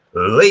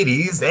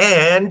Ladies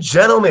and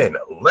gentlemen,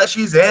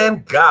 leshies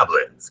and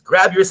goblins,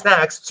 grab your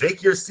snacks,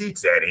 take your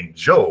seats, and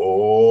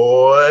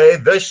enjoy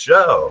the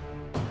show.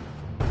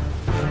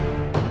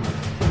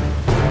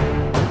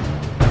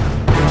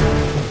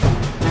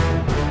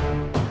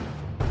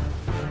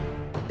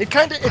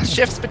 It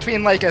shifts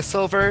between like a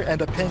silver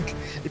and a pink.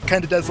 It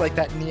kind of does like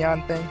that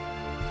neon thing.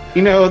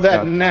 You know,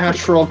 that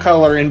natural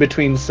color in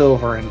between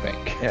silver and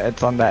pink. Yeah,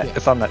 it's on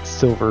that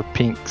silver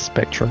pink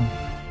spectrum.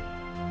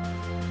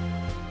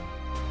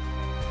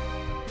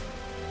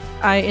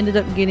 I ended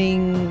up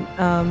getting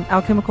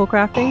alchemical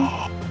crafting.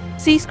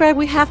 See, Scribe,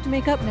 we have to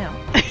make up now.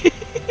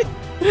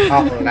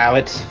 I'll allow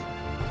it.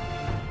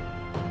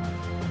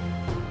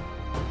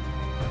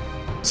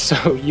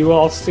 So you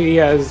all see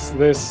as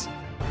this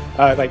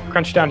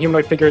crunch down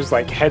humanoid figure's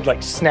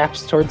head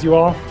snaps towards you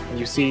all, and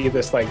you see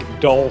this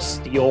dull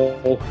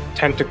steel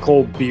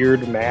tentacle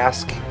beard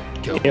mask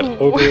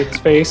over its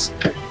face.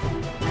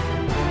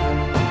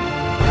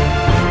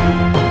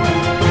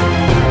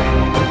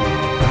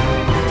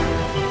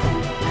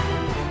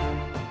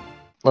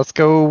 Let's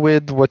go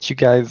with what you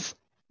guys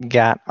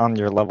got on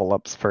your level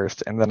ups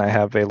first, and then I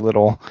have a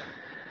little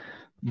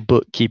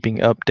bookkeeping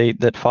update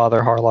that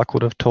Father Harlock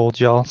would have told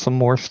y'all some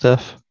more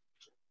stuff.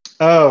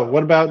 Oh,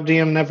 what about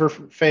DM never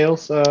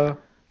fails? Yeah.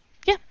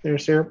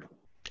 There's syrup.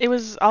 It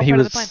was all part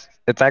of the plan.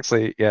 It's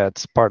actually,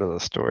 it's part of the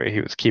story.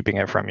 He was keeping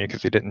it from you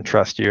because he didn't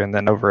trust you, and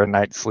then over a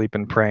night's sleep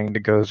and praying to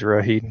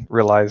Gozra, he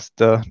realized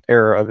the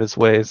error of his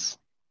ways.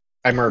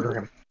 I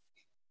murder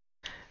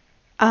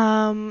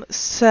him.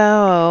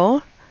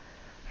 So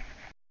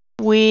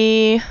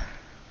we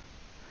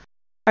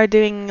are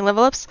doing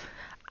level ups.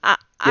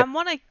 I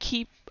want to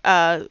keep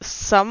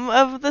some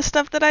of the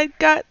stuff that I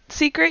got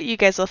secret. You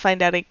guys will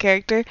find out in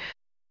character.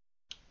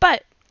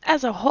 But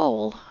as a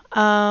whole,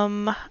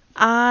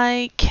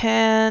 I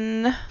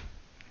can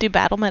do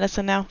battle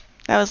medicine now.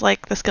 That was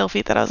the skill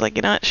feat that I was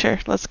you know what, sure,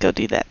 let's go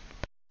do that.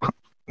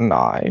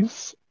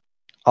 Nice.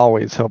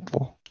 Always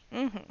helpful.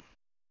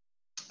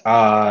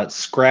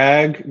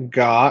 Scrag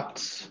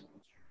got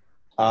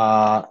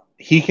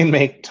he can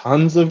make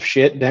tons of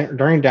shit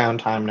during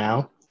downtime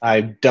now.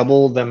 I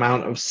double the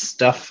amount of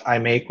stuff I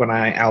make when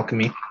I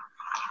alchemy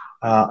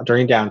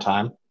during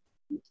downtime,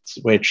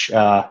 which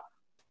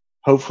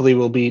hopefully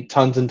will be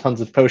tons and tons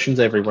of potions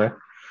everywhere.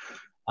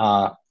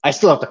 I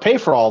still have to pay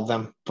for all of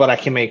them, but I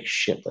can make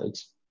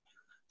shitloads.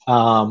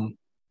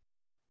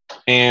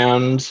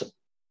 And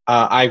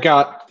I've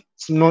got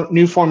some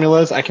new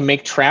formulas. I can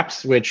make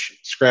traps, which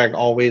Scrag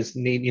always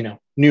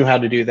knew how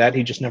to do that.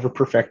 He just never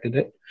perfected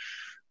it.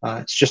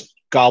 It's just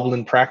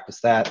goblin practice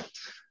that.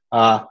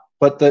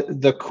 But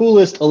the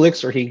coolest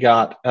elixir he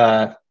got,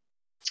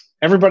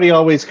 everybody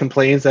always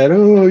complains that,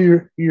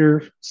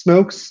 your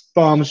smoke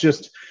bombs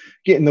just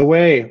get in the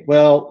way.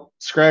 Well,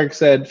 Scrag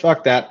said,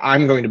 fuck that,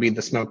 I'm going to be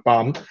the smoke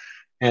bomb.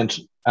 And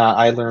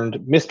I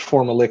learned mist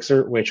form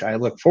elixir, which I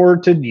look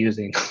forward to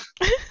using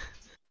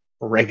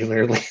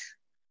regularly.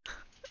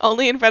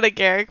 Only in front of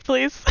Garrick,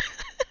 please.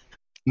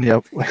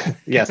 Yep.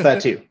 Yes,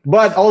 that too.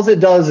 But all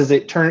it does is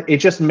it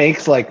just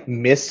makes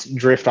mist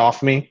drift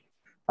off me.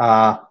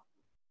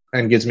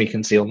 And gives me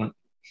concealment.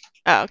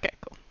 Oh, okay,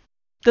 cool.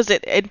 Does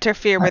it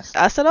interfere with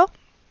us at all?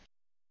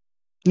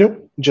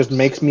 Nope, just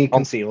makes me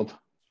concealed.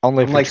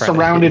 Only I'm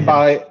surrounded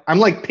by. I'm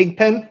like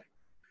Pigpen.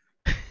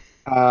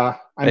 I'm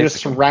just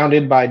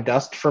surrounded by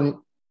dust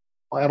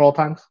at all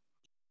times.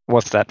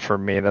 What's that for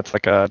me? That's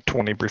like a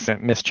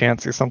 20%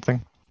 mischance or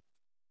something.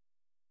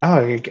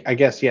 Oh, I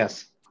guess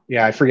yes.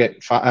 Yeah, I forget.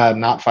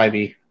 Not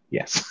 5e.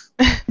 Yes.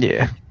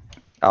 Yeah,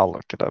 I'll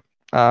look it up.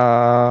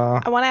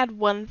 I want to add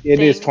one thing. It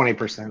is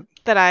 20%.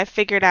 That I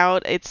figured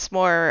out. It's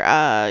more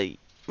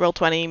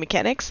Roll20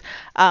 mechanics.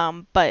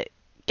 But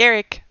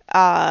Garrick,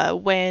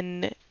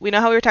 when we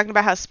know how we were talking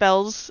about how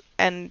spells,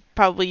 and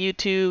probably you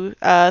too,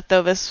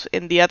 Thovis,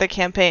 in the other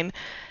campaign,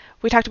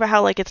 we talked about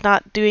how it's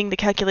not doing the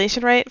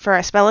calculation right for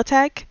our spell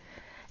attack.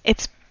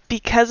 It's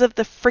because of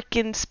the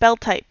freaking spell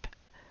type.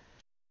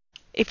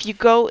 If you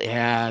go,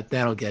 yeah,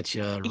 that'll get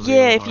you.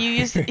 Yeah,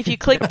 if you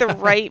click the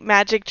right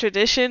magic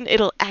tradition,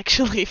 it'll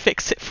actually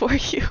fix it for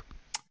you.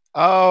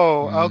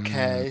 Oh,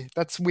 okay.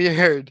 That's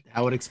weird.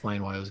 That would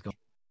explain why I was going.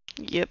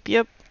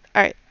 Yep.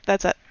 All right,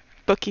 that's it.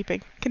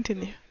 Bookkeeping.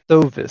 Continue.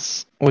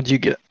 Thovis, what'd you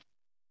get?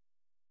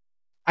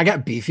 I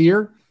got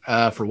beefier,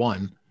 for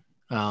one.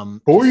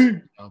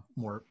 More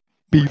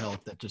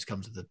health that just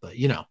comes with it, but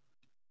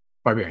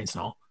barbarians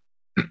and all.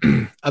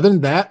 Other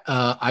than that,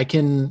 I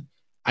can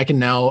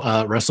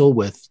now wrestle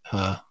with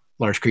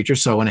large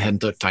creatures, so I went ahead and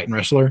took Titan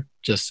Wrestler,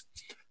 just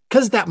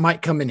because that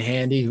might come in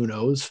handy. Who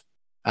knows?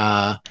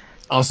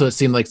 Also, it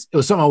seemed like it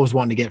was something I was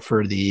wanting to get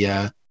for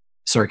the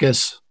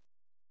circus.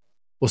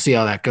 We'll see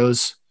how that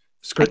goes.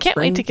 I can't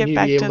wait to get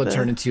back to be able to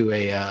turn into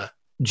a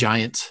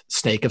giant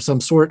snake of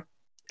some sort,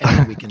 and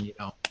then we can,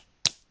 wrestle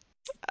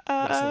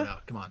it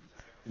out. Come on.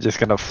 Just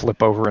gonna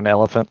flip over an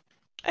elephant.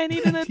 I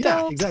need an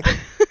adult. Yeah, exactly.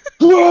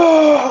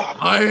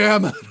 I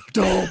am an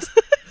adult.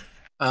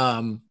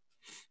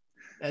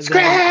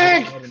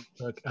 Scrag!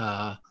 Took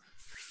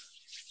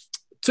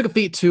took a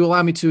feat to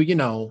allow me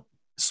to,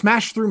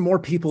 smash through more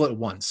people at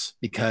once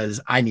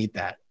because I need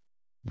that.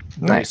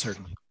 Very Nice.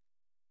 certainly.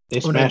 They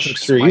When I took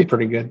smashed through you swipe,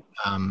 pretty good.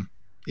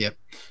 Yep.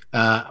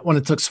 When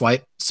it took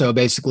swipe, so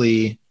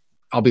basically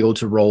I'll be able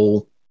to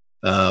roll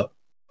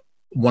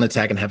one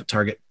attack and have it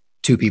target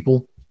 2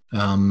 people.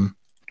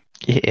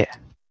 Yeah.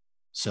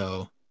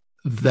 So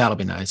that'll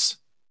be nice.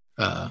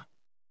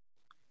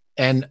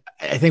 And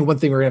I think one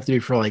thing we're gonna have to do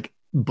for like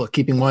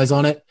bookkeeping wise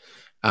on it,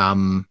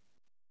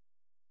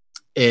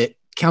 it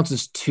counts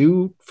as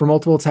 2 for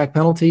multiple attack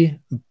penalty,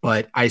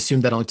 but I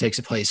assume that only takes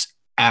place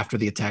after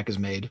the attack is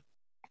made.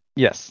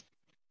 Yes.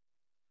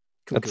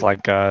 Cool, It's cool.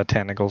 like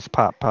tentacles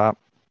pop pop.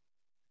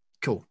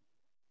 Cool.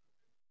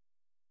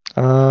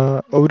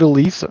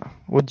 Odalisa,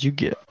 what'd you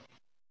get?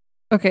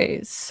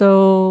 Okay,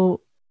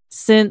 so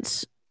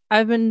since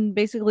I've been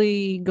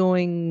basically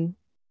going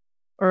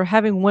or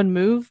having one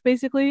move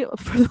basically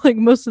for like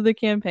most of the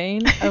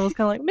campaign, I was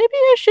kind of like, maybe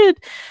I should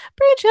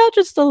branch out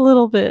just a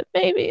little bit.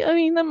 Maybe, I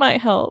mean, that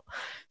might help.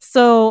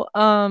 So,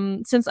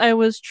 since I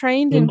was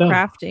trained in Done.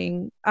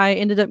 crafting, I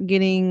ended up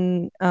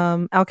getting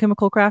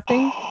alchemical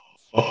crafting.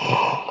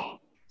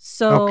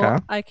 So Okay.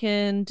 I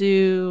can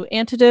do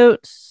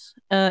antidote,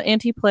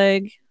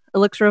 anti-plague,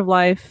 elixir of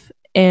life,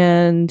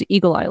 and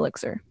eagle eye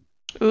elixir.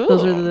 Ooh.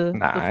 Those are the 4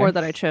 Nice.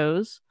 that I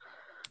chose.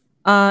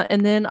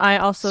 And then I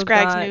also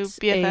Scrag's got new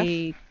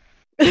BFF.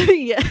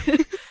 yeah.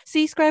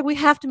 See, Scrag, we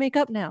have to make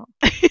up now.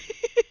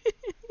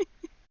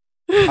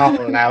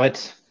 I'll allow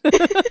it.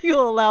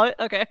 You'll allow it,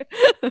 okay.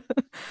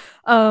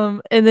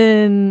 And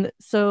then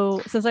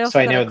so since I also So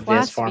I got know a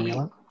class this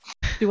formula.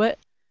 do what?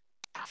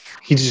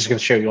 He's just going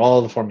to show you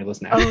all the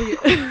formulas now. Oh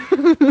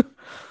yeah.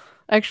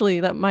 Actually,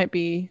 that might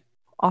be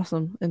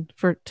awesome and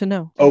to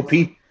know. OP.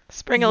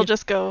 Spring will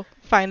just go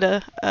find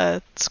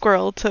a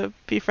squirrel to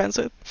be friends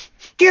with.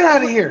 Get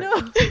out of here.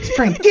 No.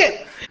 Spring,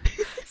 get.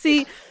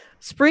 See,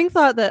 Spring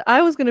thought that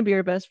I was going to be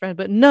her best friend,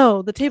 but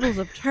no, the tables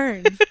have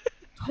turned.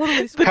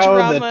 Totally switched. How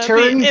drama,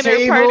 the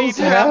inner party turntables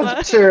drama.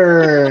 have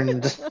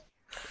turned.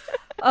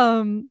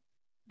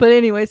 But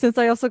anyway, since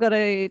I also got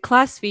a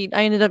class feat,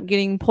 I ended up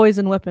getting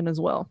poison weapon as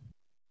well.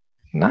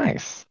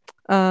 Nice.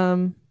 Yeah,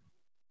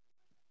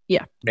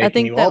 I Making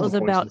think you that all was the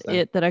about poisons then.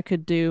 it that I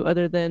could do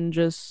other than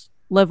just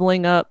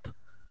leveling up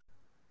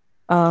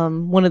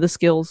one of the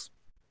skills.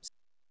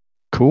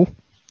 Cool.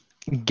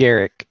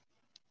 Garrick.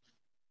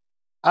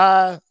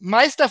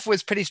 My stuff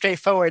was pretty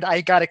straightforward.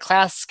 I got a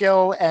class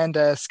skill and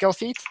a skill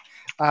feat.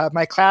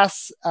 My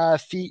class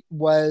feat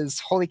was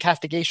Holy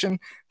Castigation,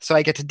 so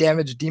I get to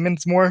damage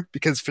demons more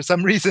because for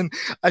some reason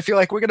I feel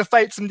like we're gonna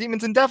fight some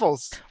demons and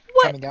devils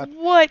coming up.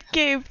 What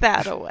gave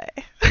that away?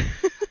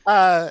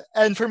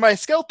 And for my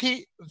skill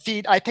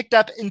feat, I picked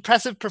up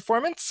Impressive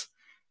Performance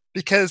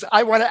because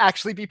I want to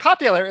actually be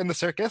popular in the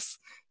circus.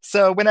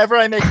 So whenever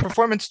I make a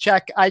performance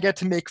check, I get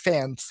to make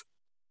fans.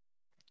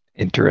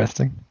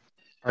 Interesting.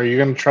 Are you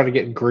going to try to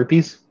get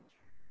groupies?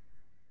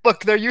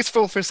 Look, they're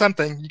useful for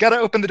something. You gotta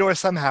open the door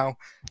somehow,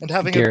 and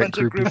having Garrett a bunch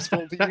of groupies. groups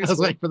will be I was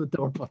useful. waiting for the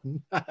door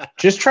button.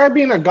 Just try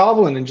being a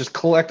goblin and just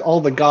collect all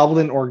the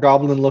goblin or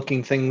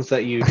goblin-looking things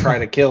that you try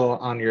to kill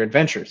on your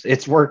adventures.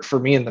 It's worked for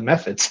me in the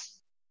methods.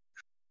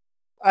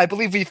 I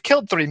believe we've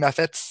killed 3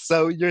 methods,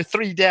 so you're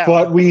 3 down.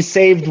 But we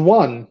saved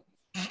one.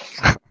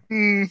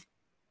 Hmm.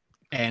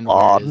 And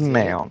Odd where is it?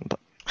 mound.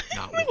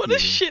 Not with What you. a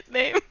shit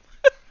name.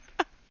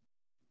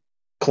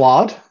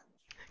 Claude?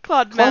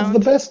 Claude Claude's Mound. the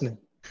best name.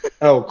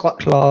 Oh,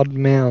 Claude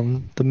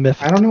Mound, the myth.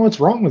 I don't know what's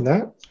wrong with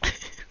that.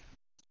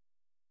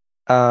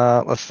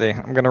 Let's see.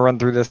 I'm gonna run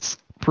through this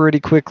pretty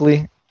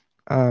quickly.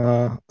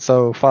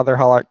 So Father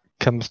Hollock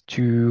comes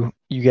to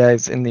you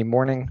guys in the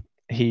morning.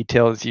 He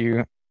tells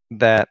you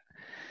that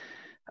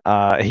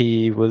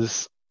he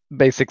was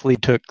basically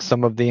took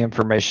some of the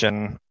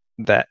information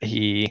that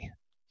he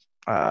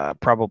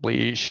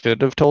probably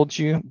should have told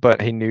you, but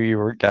he knew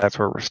you guys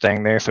were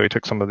staying there, so he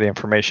took some of the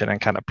information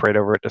and kind of prayed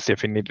over it to see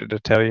if he needed to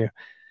tell you.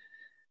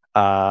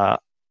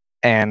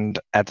 And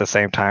at the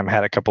same time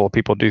had a couple of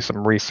people do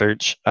some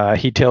research.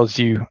 He tells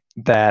you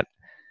that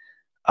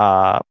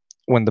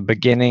from the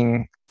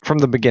beginning,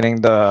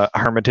 the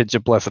Hermitage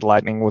of Blessed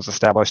Lightning was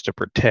established to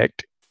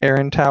protect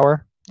Erin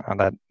Tower.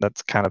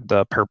 That's kind of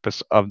the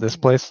purpose of this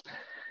place.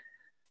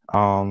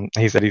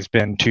 He said he's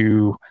been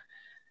to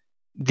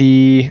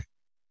the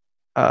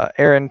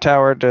Erin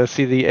Tower to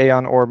see the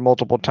Aeon Orb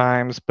multiple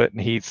times, but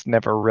he's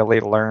never really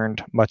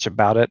learned much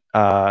about it.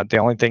 The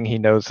only thing he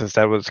knows is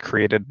that it was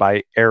created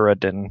by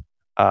Eredin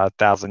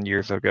 1,000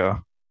 years ago.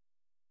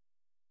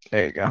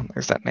 There you go.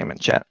 There's that name in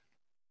chat.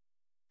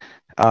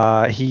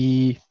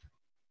 He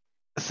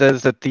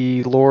says that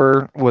the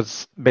lore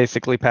was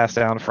basically passed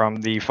down from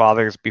the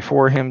fathers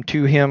before him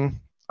to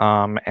him,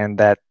 and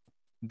that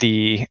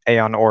the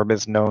Aeon Orb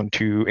is known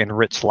to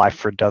enrich life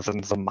for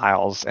dozens of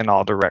miles in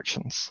all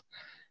directions.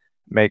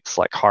 Makes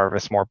like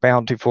harvest more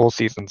bountiful,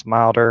 seasons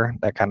milder,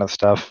 that kind of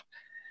stuff.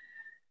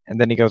 And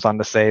then he goes on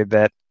to say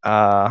that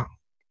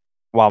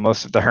while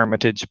most of the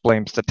Hermitage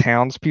blames the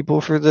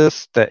townspeople for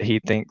this, that he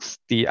thinks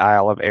the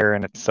Isle of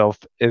Erin itself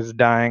is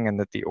dying and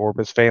that the orb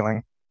is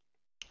failing.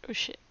 Oh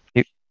shit.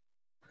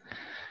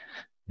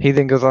 He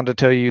then goes on to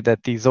tell you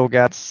that the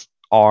Zolgats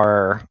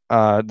are,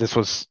 this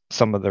was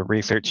some of the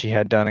research he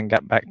had done and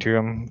got back to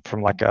him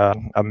from like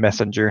a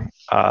messenger,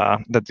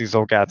 that these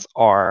Zolgats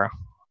are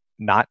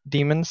not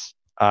demons.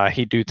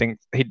 He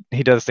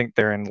does think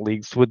they're in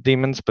leagues with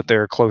demons, but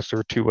they're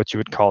closer to what you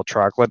would call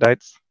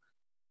troglodytes.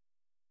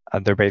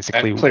 They're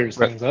basically That clears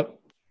things up.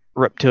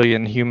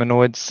 reptilian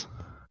humanoids.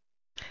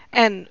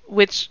 And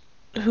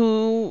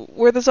who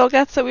were the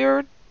Zolgats that we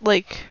were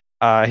like?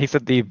 He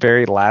said the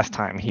very last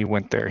time he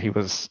went there, he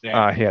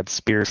had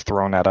spears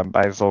thrown at him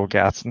by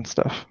Zolgats and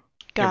stuff.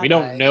 Yeah, God. we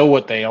don't know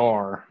what they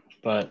are,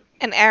 but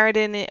And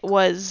Aridin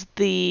was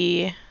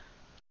the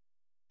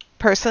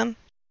person.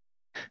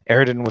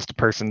 Aridin was the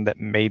person that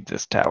made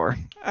this tower,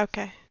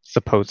 Okay.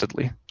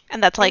 supposedly.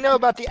 And that's Do you like know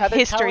about the other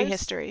history,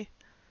 towers?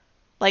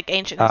 like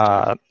ancient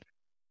history.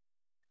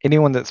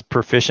 Anyone that's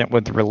proficient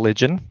with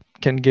religion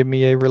can give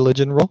me a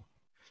religion roll.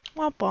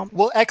 Womp womp.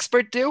 Will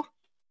expert do?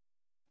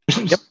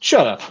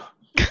 Shut up.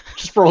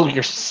 Just roll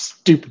your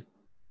stupid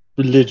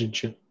religion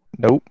shit.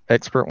 Nope,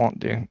 expert won't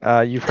do.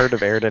 You've heard of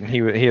Aridin. He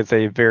is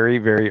a very,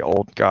 very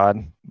old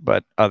god,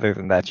 but other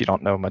than that, you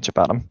don't know much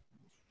about him.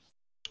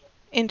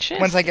 Interesting.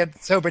 Once I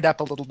get sobered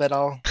up a little bit,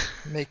 I'll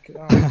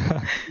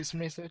do some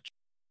research.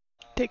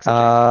 Takes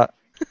a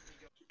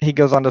He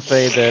goes on to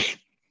say that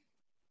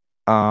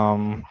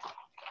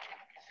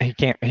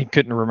he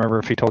couldn't remember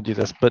if he told you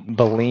this, but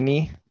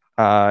Bellini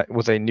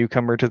was a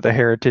newcomer to the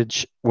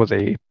heritage,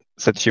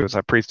 said she was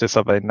a priestess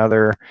of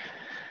another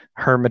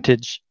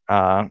hermitage,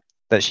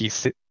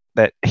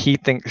 that he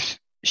thinks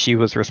she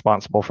was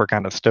responsible for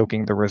kind of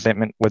stoking the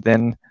resentment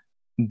within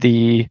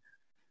the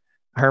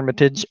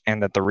hermitage,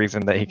 and that the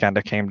reason that he kind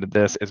of came to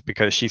this is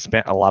because she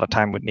spent a lot of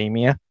time with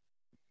Nemia.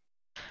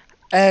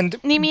 And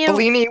Nemia-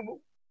 Bellini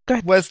Go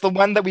ahead. was the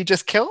one that we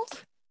just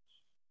killed?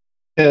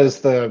 Is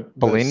the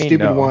Bellini? stupid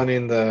No. one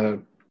in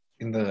the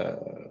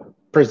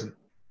prison?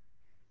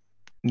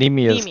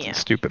 Nemia is Nemia. the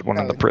stupid one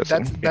in No, the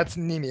prison. That's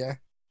Nemia.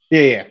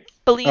 Yeah.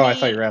 Bellini, Oh, I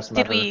thought you were asking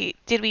about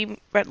did we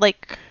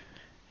like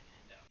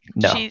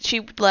No.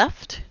 she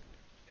left?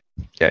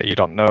 Yeah, you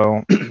don't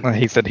know.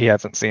 He said he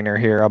hasn't seen her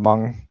here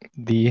among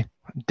the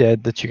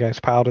dead that you guys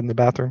piled in the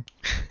bathroom.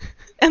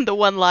 And the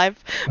one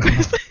live.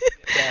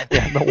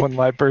 Yeah, the one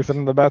live person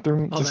in the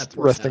bathroom, Oh, just that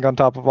poor resting sap. on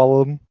top of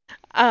all of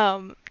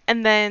them.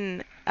 And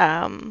then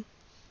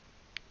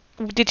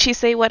did she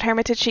say what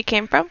hermitage she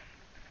came from?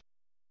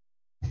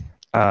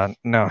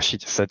 No, she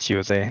just said she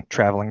was a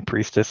traveling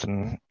priestess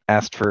and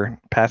asked for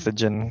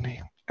passage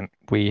in, and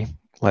we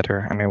let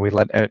her. I mean, we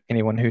let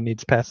anyone who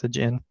needs passage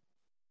in.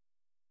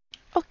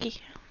 Okay.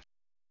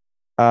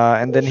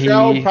 And then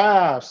Shall he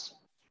pass.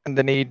 And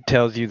then he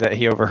tells you that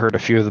he overheard a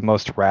few of the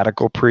most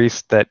radical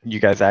priests that you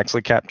guys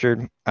actually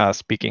captured.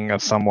 Speaking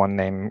of someone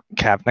named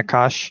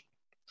Kavnakash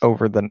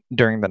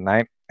during the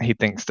night, he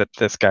thinks that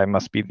this guy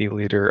must be the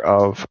leader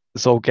of the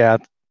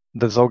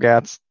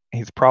Zolgats.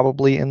 He's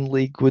probably in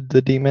league with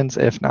the demons,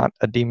 if not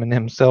a demon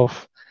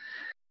himself.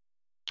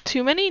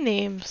 Too many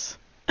names.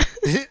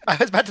 I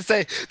was about to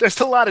say, there's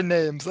a lot of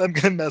names. I'm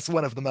going to mess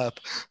one of them up.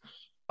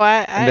 Oh,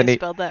 I then he-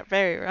 spelled that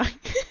very wrong.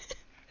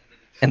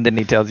 And then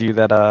he tells you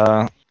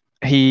that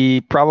he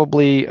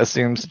probably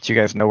assumes that you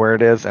guys know where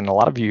it is, and a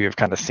lot of you have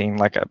kind of seen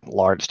like a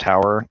large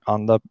tower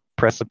on the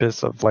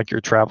precipice of like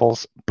your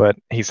travels, but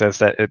he says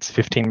that it's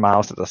 15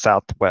 miles to the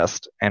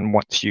southwest, and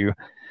once you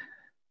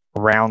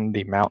round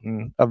the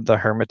mountain of the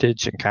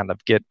Hermitage and kind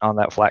of get on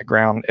that flat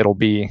ground, it'll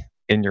be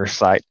in your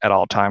sight at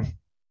all time.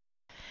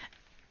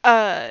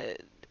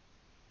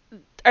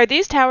 Are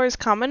these towers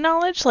common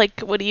knowledge?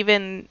 Like, would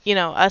even,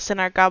 us and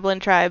our goblin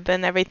tribe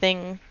and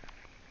everything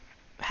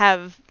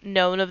have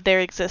known of their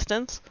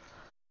existence?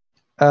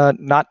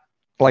 Not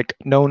like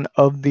known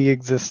of the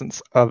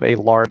existence of a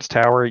large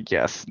tower,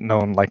 yes.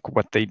 Known like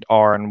what they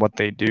are and what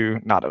they do,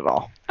 not at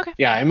all.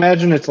 Yeah, I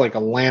imagine it's like a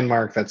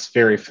landmark that's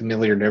very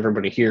familiar to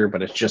everybody here,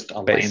 but it's just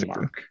a Basically.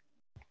 landmark.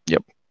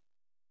 Yep.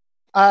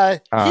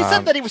 He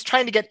said that he was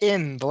trying to get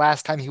in the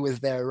last time he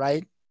was there,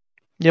 right?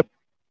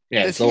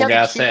 Yeah, Does he have a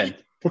Zolgas key?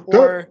 said.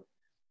 Or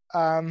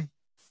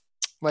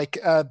like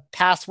a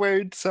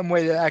password, some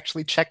way to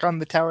actually check on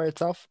the tower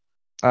itself?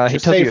 He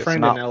Just tells say you it's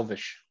friend not. in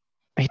Elvish.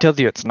 He tells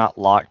you it's not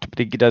locked, but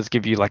he does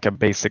give you like a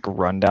basic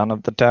rundown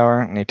of the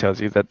tower, and he tells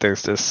you that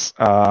there's this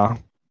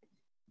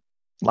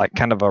like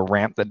kind of a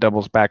ramp that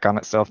doubles back on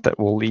itself that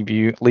will lead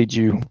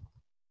you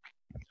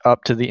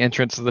up to the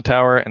entrance of the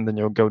tower, and then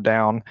you'll go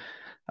down.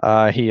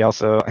 He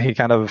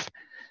kind of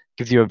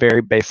gives you a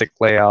very basic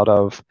layout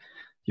of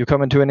you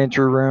come into an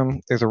entry room.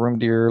 There's a room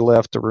to your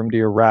left, a room to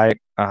your right.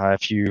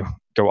 If you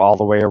go all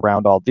the way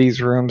around all these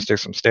rooms,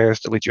 there's some stairs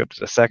to lead you up to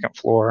the second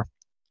floor.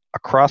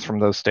 Across from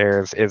those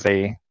stairs is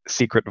a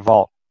secret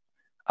vault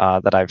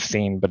that I've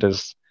seen, but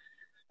it's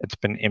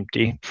been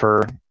empty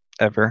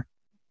forever.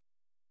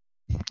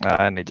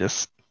 And he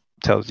just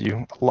tells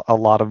you a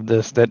lot of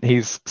this that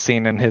he's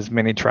seen in his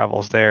many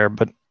travels there,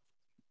 but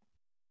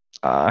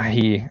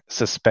he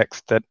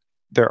suspects that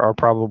there are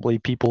probably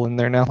people in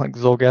there now, like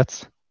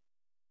Zolgats.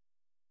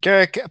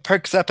 Garrick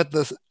perks up at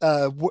the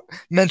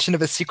mention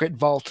of a secret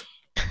vault.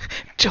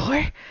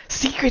 Door?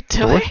 Secret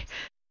door?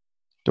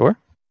 Door?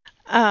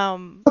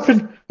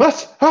 Open.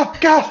 What? Oh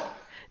God!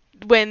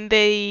 When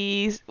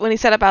he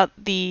said about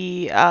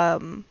the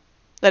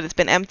that it's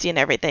been empty and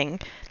everything,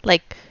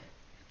 like,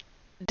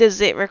 does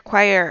it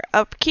require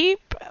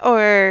upkeep,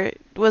 or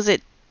was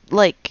it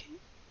like,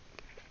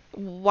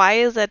 why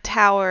is a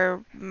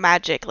tower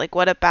magic? Like,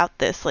 what about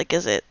this? Like,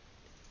 is it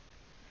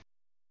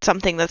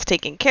something that's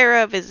taken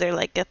care of? Is there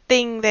like a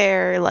thing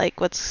there? Like,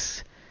 what's...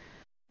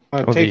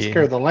 It Well, takes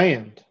care of the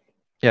land.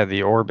 Yeah,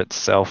 the orb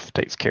itself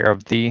takes care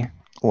of the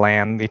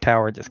land. The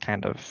tower just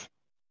kind of,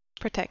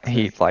 protect?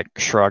 he like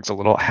shrugs a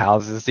little,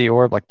 houses the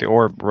orb. Like the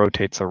orb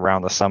rotates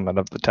around the summit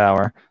of the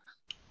tower.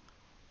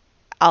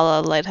 A la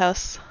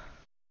lighthouse.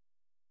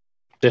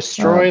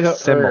 Destroy the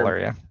Similar,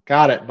 herb. yeah.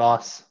 Got it,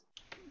 boss.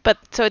 But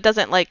so it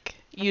doesn't like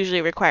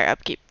usually require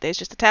upkeep. There's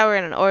just a tower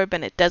and an orb,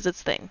 and it does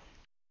its thing.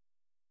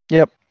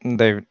 Yep,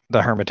 the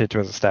Hermitage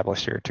was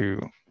established here to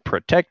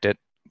protect it,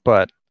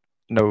 but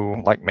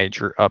no like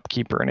major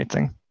upkeep or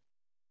anything.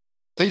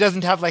 So he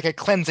doesn't have like a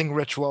cleansing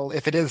ritual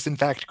if it is in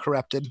fact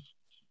corrupted.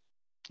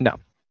 No.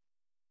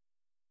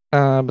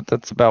 But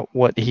that's about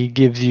what he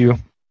gives you.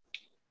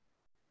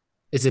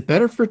 Is it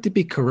better for it to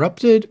be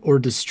corrupted or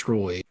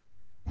destroyed?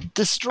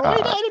 Destroyed,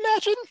 Uh, I'd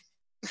imagine.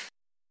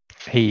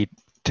 He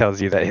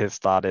tells you that his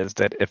thought is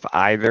that if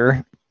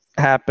either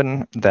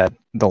happen, that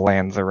the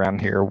lands around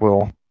here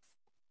will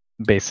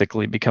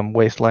basically become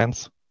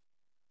wastelands.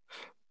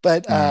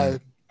 But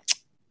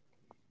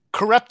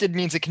corrupted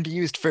means it can be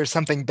used for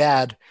something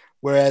bad,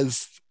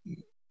 whereas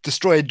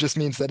destroyed just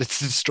means that it's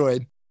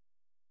destroyed.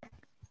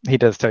 He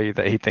does tell you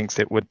that he thinks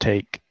it would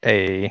take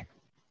a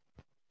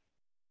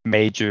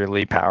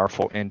majorly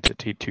powerful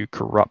entity to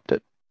corrupt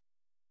it.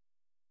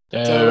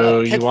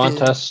 So you want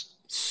Pitfield. us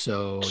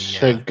So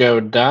to yeah. go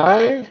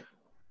die?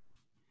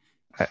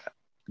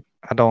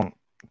 I don't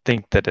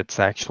think that it's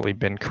actually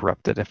been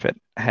corrupted. If it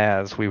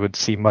has, we would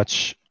see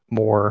much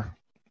more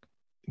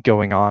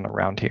going on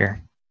around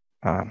here.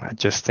 I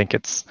just think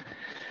it's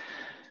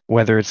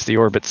whether it's the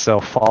orb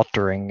itself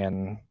faltering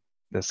and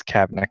this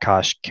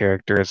Kabnakash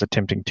character is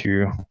attempting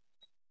to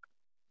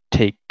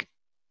take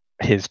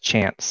his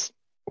chance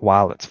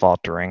while it's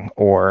faltering,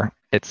 or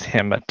it's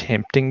him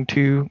attempting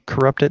to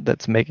corrupt it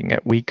that's making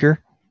it weaker.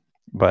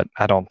 But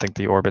I don't think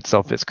the orb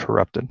itself is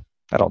corrupted.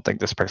 I don't think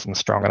this person's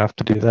strong enough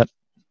to do that.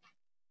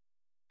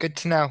 Good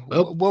to know.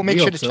 Well, We'll make we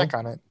sure hope to so. check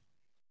on it.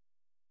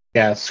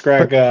 Yeah,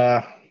 Scrag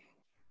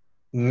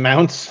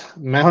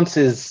mounts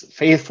his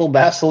faithful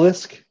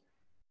basilisk,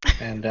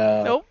 and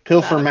Nope,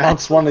 Pilfer not a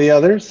mounts one of the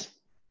others.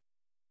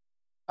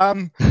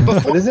 Before,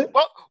 What is it?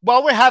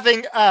 while we're having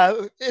it's a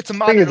I think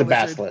monitor it's a lizard,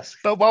 basilisk.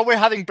 but while we're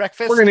having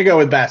breakfast, We're gonna go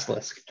with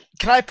basilisk.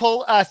 can I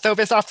pull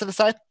Thovis off to the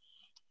side?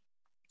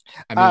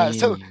 I mean,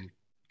 so- you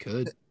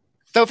could.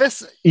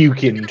 Thovis, You you're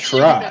can gonna be using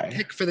that try.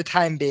 pick for the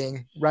time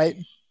being, right?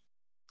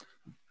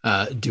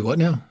 Do what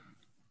now?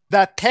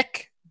 That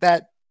pick,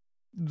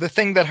 the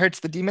thing that hurts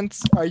the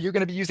demons, are you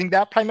going to be using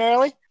that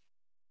primarily?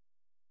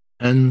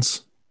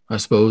 Ends, I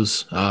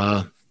suppose.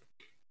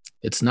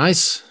 It's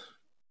nice,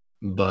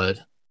 but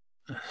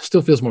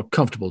still feels more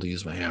comfortable to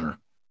use my hammer.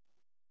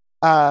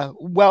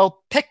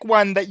 Well, pick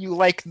one that you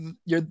like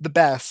you're the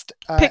best,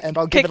 and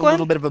I'll give pick it a little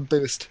one? bit of a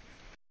boost.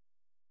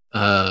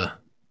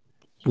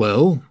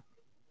 Well,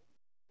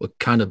 what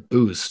kind of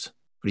boost?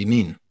 What do you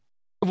mean?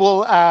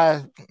 We'll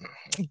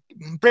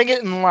bring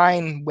it in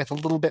line with a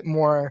little bit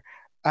more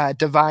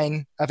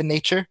divine of a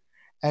nature,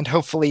 and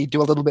hopefully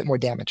do a little bit more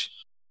damage.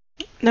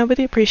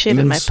 Nobody appreciated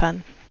my Demons.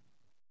 pun.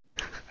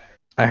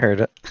 I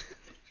heard it.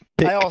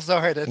 I also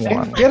heard it.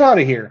 one. Get out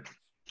of here.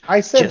 I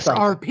said Just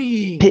something.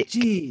 RP. Pick.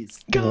 Jeez.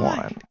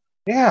 One.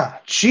 Yeah,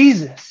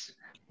 Jesus.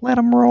 Let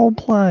him role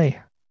play.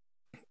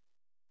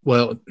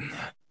 Well,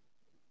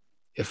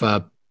 if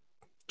I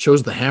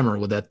chose the hammer,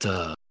 would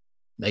that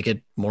make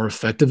it more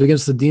effective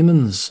against the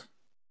demons?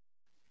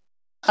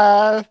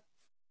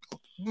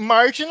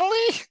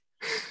 Marginally.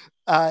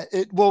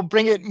 It will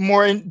bring it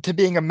more into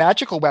being a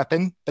magical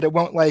weapon, but it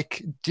won't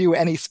like do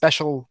any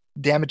special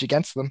damage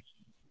against them.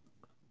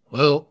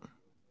 Well,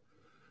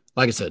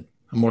 like I said,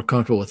 I'm more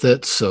comfortable with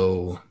it,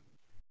 so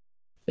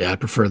yeah, I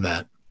prefer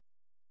that.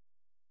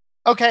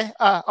 Okay,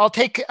 I'll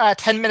take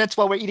 10 minutes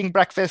while we're eating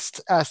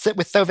breakfast, sit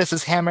with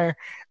Thovis's hammer,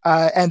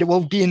 and it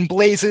will be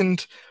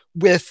emblazoned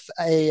with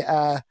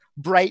a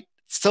bright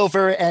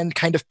silver and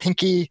kind of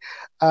pinky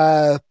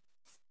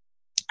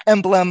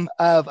emblem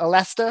of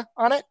Alesta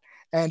on it,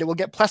 and it will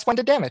get +1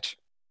 to damage.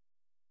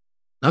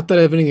 Not that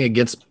I have anything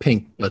against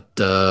pink, but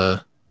does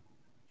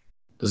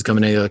it come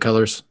in any other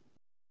colors?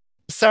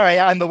 Sorry,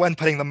 I'm the one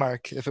putting the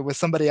mark. If it was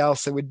somebody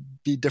else, it would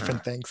be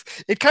different things.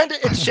 It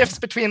shifts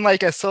between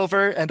like a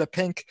silver and a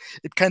pink.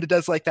 It kind of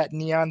does like that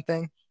neon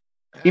thing.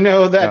 You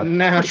know that Yeah.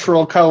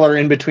 natural color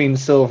in between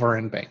silver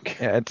and pink.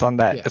 Yeah, it's on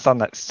that. Yeah. It's on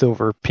that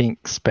silver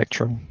pink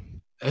spectrum.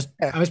 It's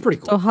pretty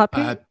cool. So hot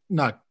pink?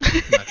 Not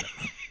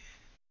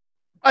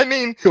I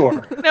mean,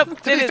 Sure. Nope,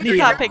 To be it is fair-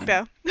 not pink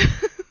though.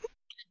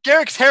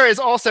 Garrick's hair is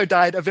also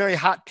dyed a very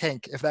hot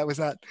pink, if that was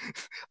not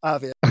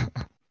obvious.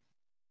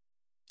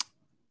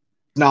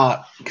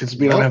 Not because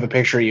we don't Well- have a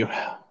picture of you.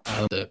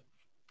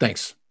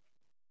 Thanks.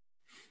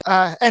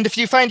 And if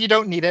you find you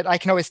don't need it, I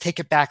can always take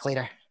it back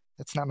later.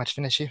 That's not much of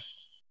an issue.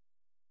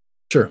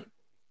 Sure.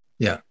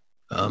 Yeah.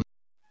 I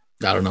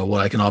don't know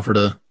what I can offer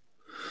to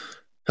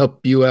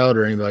help you out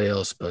or anybody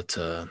else, but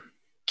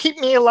Keep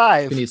me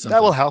alive. You need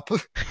That will something. help.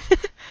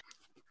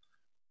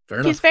 fair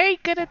enough. He's very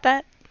good at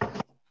that.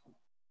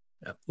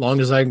 Yeah.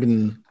 Long as I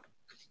can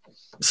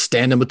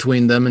stand in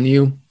between them and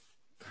you,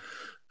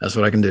 that's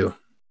what I can do.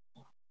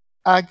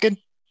 Good.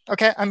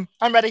 Okay, I'm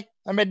ready.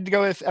 I'm ready to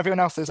go if everyone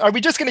else is. Are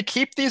we just going to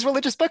keep these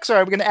religious books, or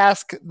are we going to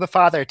ask the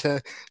father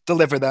to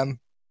deliver them?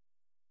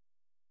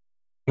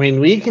 I mean,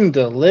 we can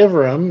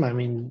deliver them. I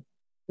mean,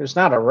 there's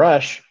not a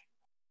rush.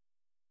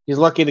 He's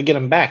lucky to get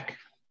them back.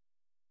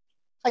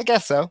 I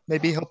guess so.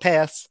 Maybe he'll pay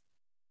us.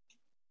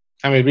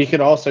 I mean, we could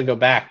also go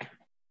back.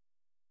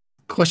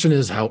 Question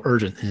is, how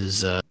urgent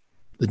is the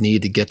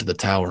need to get to the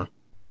tower?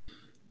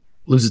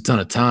 Lose a ton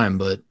of time,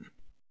 but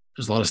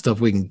there's a lot of stuff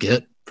we can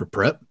get for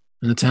prep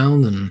in the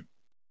town, and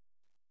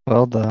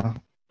Well,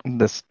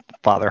 this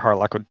Father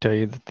Harlock would tell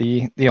you that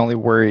the only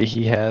worry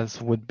he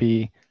has would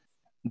be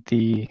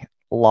the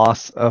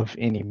loss of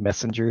any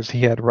messengers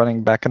he had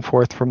running back and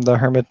forth from the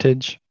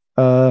Hermitage.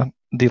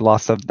 The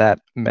loss of that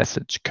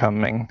message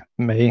coming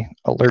may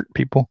alert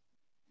people.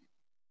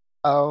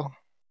 Oh.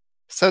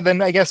 So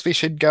then I guess we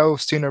should go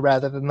sooner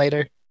rather than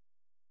later.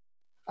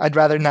 I'd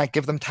rather not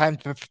give them time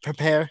to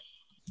prepare.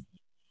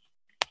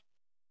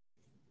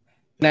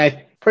 And I'm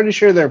pretty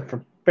sure they're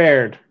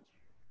prepared.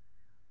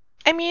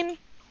 I mean,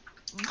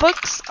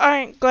 books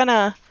aren't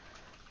gonna,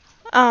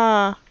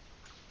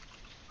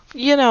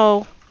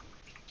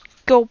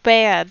 go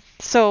bad.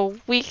 So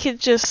we could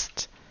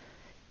just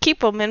keep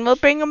them and we'll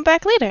bring them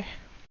back later.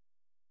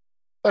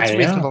 That's I know.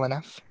 reasonable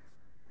enough.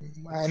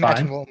 I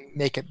imagine Fine. we'll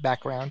make it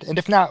back around. And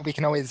if not, we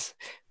can always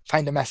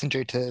find a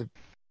messenger to... are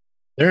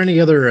there any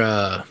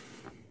other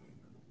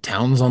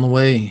towns on the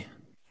way?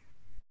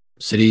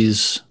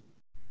 Cities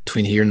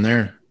between here and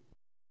there?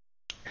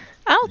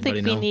 I don't Anybody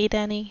think we know? need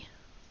any.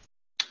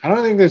 I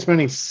don't think there's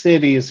many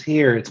cities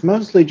here. It's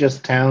mostly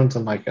just towns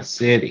and like a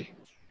city.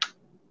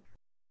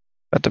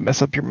 About to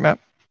mess up your map.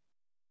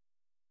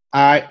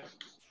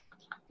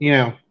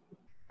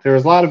 There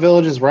was a lot of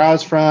villages where I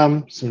was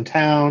from, some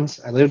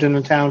towns. I lived in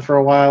a town for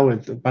a while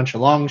with a bunch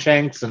of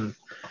longshanks, and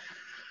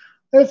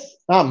it's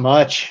not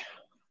much.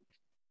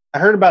 I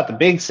heard about the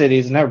big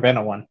cities, never been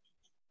to one.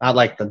 Not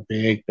like the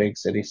big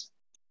cities.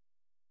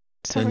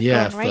 So And we're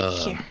yeah, going right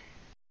here.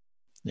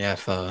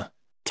 If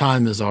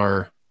time is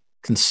our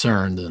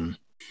concern, then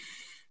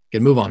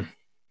get move on.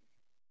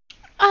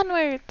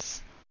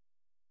 Onwards.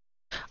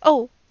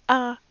 Oh,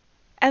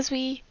 as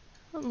we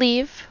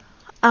leave,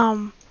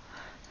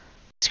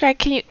 Scrag,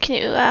 can you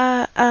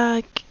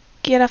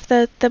get off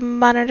the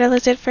monitor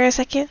lizard for a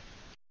second?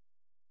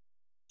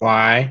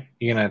 Why?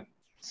 You gonna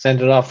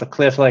send it off the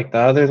cliff like the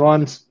other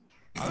ones?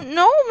 No, I'm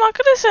not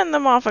gonna send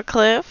them off a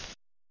cliff.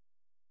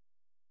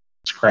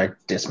 Craig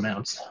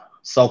dismounts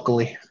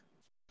sulkily.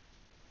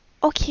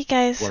 Okay,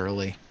 guys.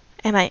 Blurrily.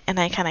 And I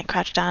kind of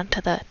crouch down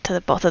to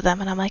the both of them,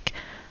 and I'm like,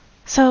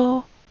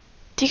 so,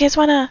 do you guys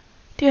wanna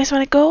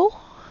go?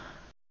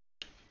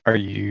 Are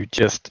you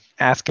just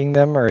asking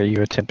them, or are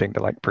you attempting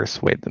to like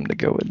persuade them to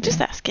go with you? Just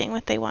asking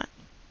what they want.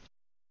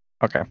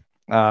 Okay.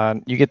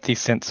 You get the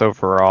sense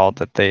overall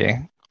that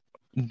they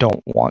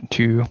don't want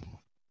to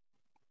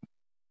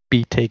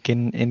be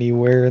taken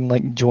anywhere and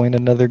like join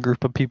another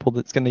group of people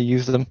that's going to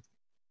use them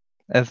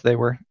as they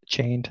were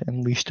chained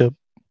and leashed up.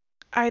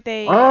 Are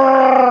they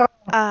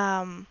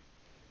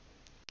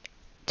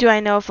do I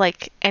know if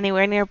like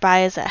anywhere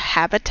nearby is a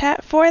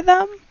habitat for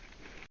them?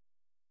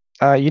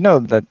 You know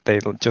that they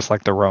just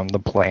like to roam the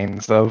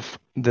plains of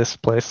this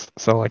place.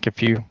 So like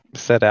if you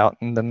set out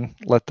and then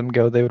let them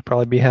go, they would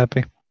probably be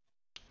happy.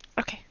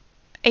 Okay,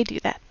 I do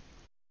that.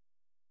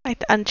 I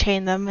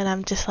unchain them, and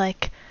I'm just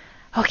like,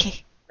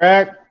 okay.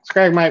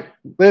 Scrag, my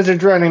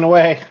lizard's running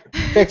away.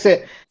 Fix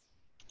it.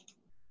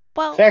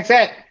 Well, Fix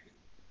it.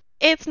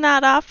 it's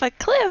not off a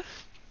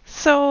cliff,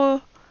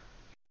 so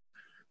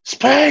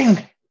Spring!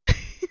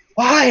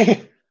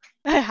 Why?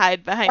 I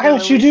hide behind. Why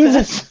would you do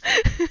Elisa.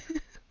 this?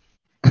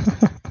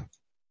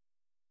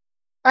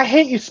 I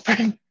hate you,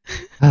 Spring.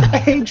 I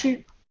hate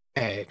you.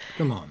 Hey,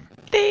 come on.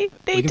 They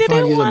We can find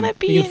didn't you want to some-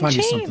 be we in can find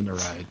you chains. something to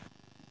ride.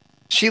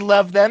 She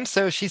loved them,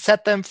 so she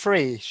set them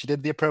free. She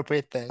did the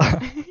appropriate thing.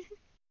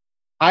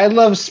 I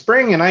love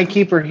Spring and I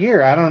keep her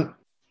here. I don't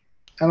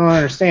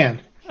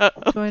understand.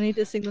 Do I need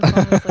to sing the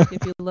song that's like,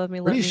 if you love me,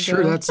 let Pretty me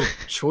sure go? that's a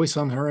choice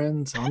on her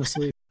end,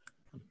 honestly.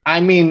 I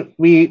mean,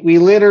 we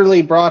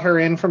literally brought her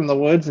in from the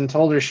woods and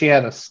told her she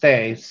had to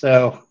stay.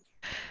 So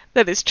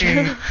That is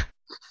true.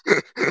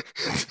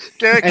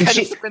 Garrett And kind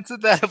she- of sprints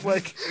at that of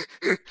like...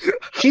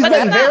 she's But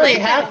been it's not very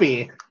like-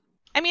 happy.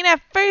 I mean,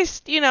 at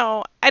first,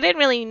 I didn't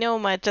really know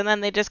much, and then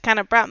they just kind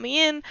of brought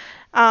me in,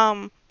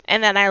 and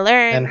then I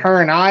learned. And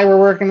her and I were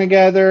working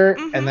together,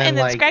 Mhm, and then and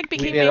then like Scrag we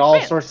became did my all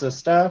friend. sorts of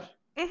stuff.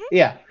 Mhm.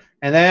 Yeah,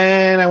 and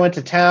then I went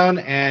to town,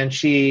 and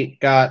she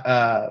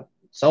got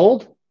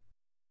sold.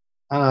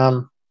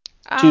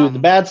 to the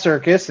bad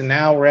circus, and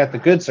now we're at the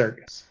good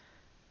circus.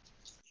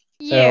 So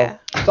Yeah.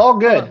 it's all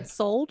good.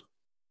 Sold.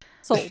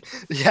 Sold.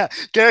 Yeah,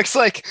 Garrick's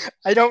like,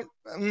 I don't.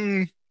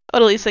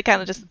 Odalisa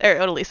kind of just, or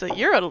Odalisa,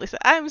 you're Odalisa.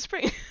 I'm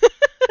Spring.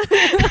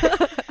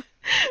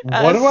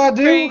 What do I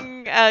do?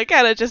 Spring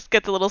kind of just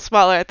gets a little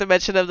smaller at the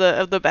mention of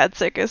the bad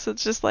circus.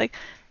 It's just like,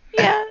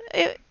 yeah,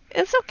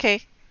 it's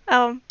okay.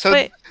 So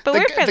but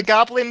we're friends. the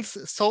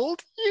goblins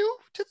sold you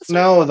to the circus?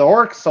 No, the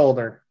orc sold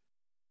her.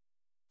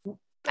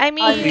 I I'm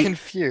mean,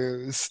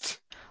 confused.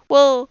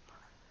 well,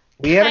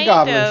 We had a kind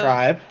goblin of.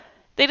 tribe.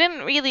 They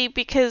didn't really,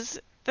 because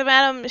the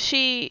madam,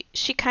 she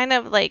kind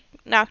of like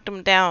knocked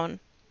them down,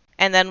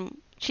 and then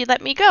she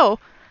let me go,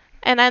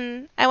 and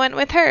then I went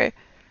with her.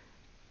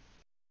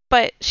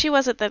 But she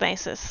wasn't the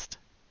nicest.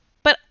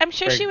 But I'm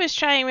sure she was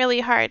trying really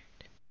hard.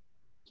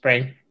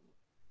 Spring.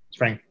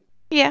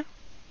 Yeah.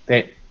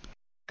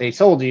 They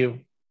sold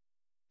you.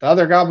 The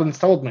other goblins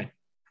told me.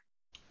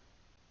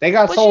 They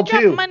got Well, sold she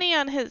dropped too. money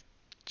on his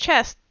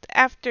chest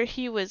after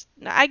he was.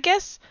 I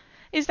guess.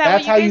 Is that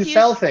That's what how you guys you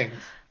sell use? things.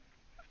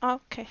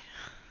 Okay.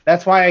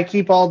 That's why I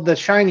keep all the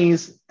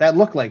shinies that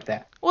look like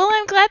that. Well,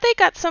 I'm glad they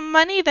got some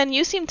money. Then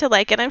you seem to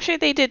like it. I'm sure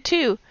they did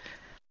too.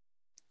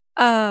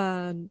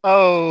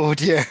 Oh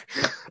dear.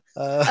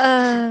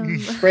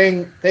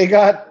 Spring, they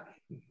got.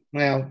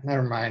 Well,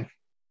 never mind.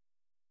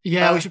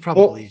 Yeah, we should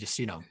probably just,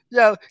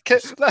 Yeah,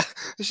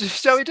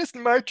 shall we just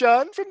march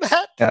on from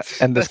that? Yeah,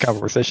 and this That's-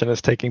 conversation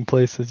is taking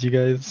place as you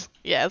guys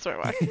Yeah, that's where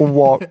we're.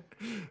 walk. head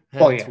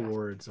yeah.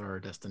 towards our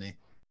destiny.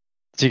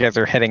 So you guys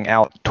are heading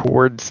out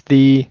towards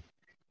the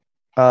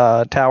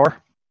tower.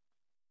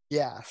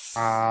 Yes.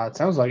 It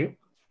sounds like it.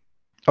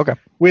 Okay.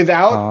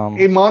 Without Um,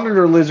 a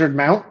monitor lizard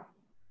mount.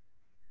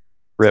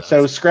 Rip.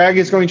 So Scrag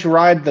is going to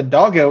ride the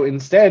doggo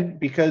instead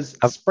because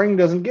Spring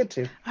doesn't get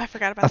to. I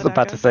forgot I about was the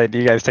about to doggo. say, do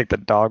you guys take the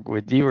dog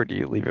with you, or do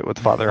you leave it with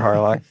Father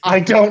Harlock? I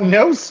don't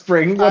know,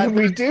 Spring. What do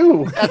we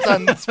do? That's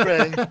on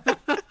Spring.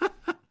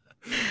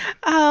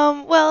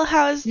 Well,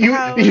 how's You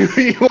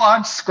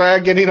watch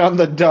Scrag getting on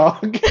the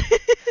dog.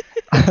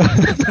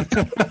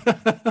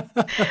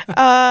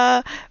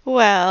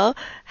 Well,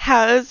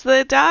 how's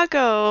the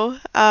doggo?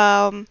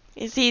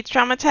 Is he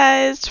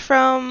traumatized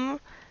from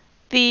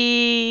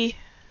the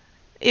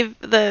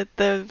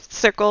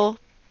circle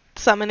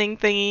summoning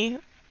thingy?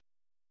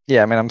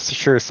 Yeah, I mean, I'm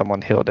sure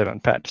someone healed him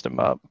and patched him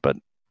up, but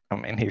I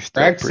mean, he's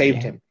still Scrag pretty,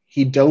 saved him.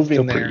 He dove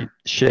in pretty there.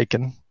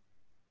 shaken.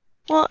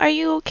 Well, are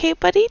you okay,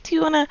 buddy? Do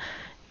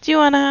you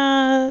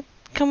wanna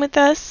come with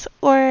us,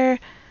 or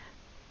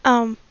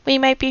we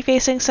might be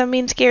facing some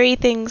mean, scary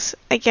things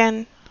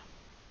again,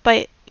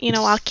 but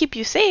I'll keep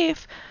you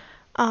safe.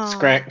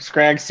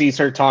 Scrag sees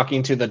her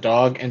talking to the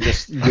dog and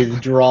just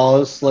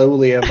withdraws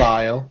slowly a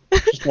vial,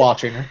 just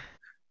watching her.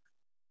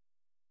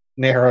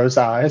 Narrows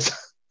eyes.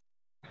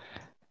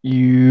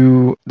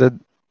 You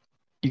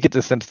get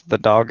the sense that the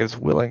dog is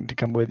willing to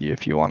come with you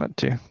if you wanted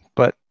to,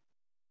 but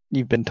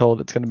you've been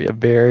told it's going to be a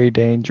very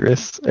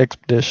dangerous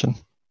expedition.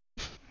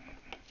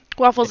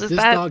 Waffles, If is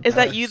this dog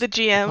that you, dies, the it's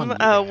on GM, you,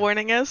 man.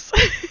 warning us?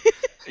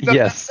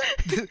 Yes,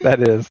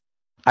 that is.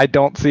 I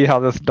don't see how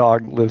this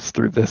dog lives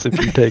through this if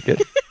you take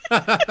it.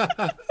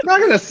 I'm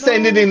not gonna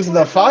send it into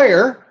the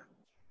fire.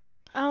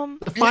 The You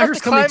have fire's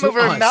to coming climb to over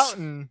us. a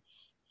mountain.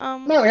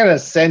 I'm not gonna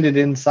send it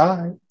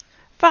inside.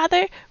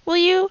 Father, will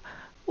you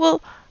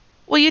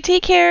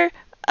take care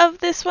of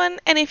this one?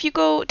 And if you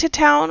go to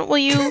town, will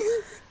you?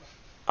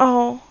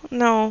 Oh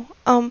no.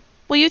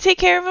 Will you take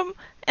care of him?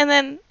 And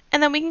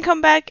then we can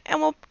come back and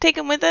we'll take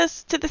him with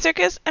us to the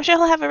circus. I'm sure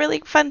he'll have a really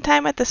fun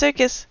time at the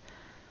circus.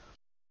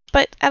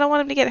 But I don't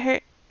want him to get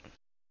hurt.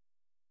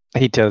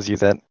 He tells you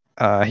that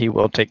he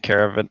will take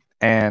care of it,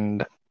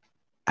 and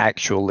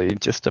actually,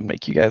 just to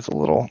make you guys a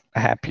little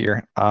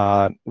happier,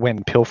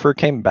 when Pilfer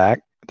came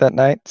back that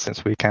night,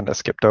 since we kind of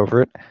skipped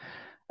over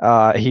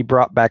it, he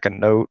brought back a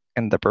note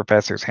in the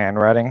professor's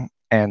handwriting,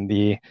 and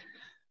the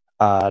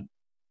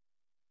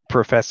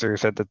professor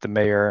said that the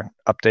mayor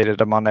updated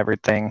him on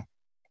everything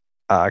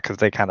because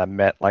they kind of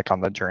met like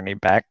on the journey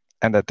back,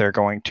 and that they're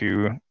going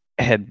to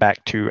head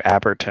back to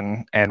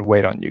Aberton and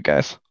wait on you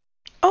guys.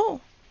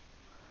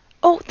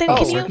 Then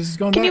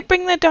can you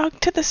bring the dog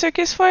to the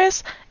circus for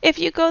us? If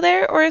you go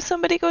there, or if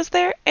somebody goes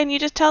there, and you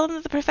just tell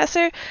them, the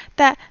professor,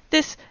 that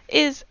this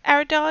is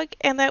our dog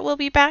and that we'll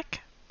be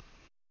back.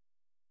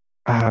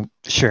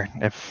 Sure.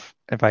 If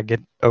I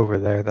get over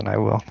there, then I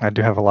will. I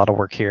do have a lot of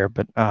work here,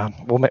 but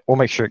we'll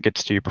make sure it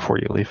gets to you before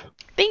you leave.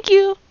 Thank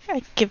you.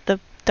 I give the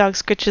dog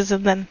scritches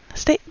and then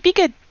be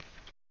good.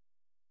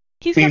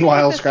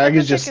 Meanwhile, Scrag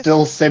is just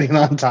still sitting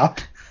on top.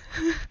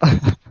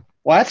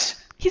 What?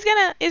 He's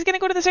gonna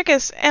go to the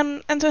circus,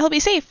 and so he'll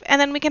be safe,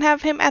 and then we can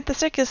have him at the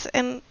circus,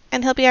 and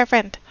he'll be our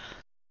friend.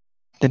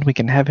 Then we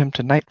can have him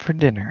tonight for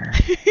dinner.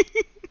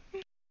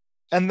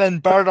 And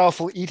then Bardolph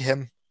will eat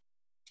him.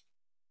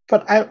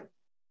 But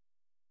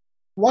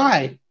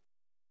why?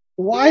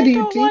 Why do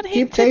you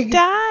keep taking?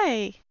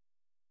 Die.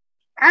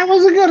 I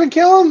wasn't gonna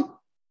kill him.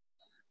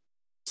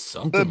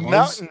 The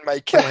mountain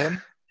might kill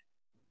him.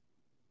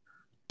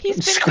 He's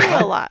been through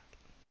a lot.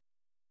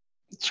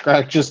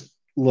 Scrag just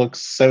looks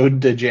so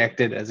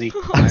dejected as he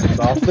climbs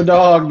off the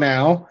dog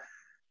now,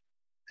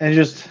 and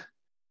just,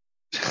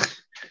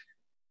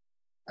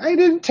 I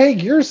didn't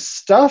take your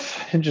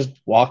stuff, and just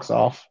walks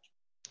off.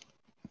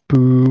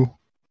 Boo.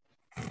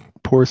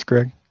 Poor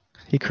Scrag.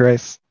 He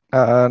cries.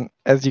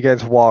 As you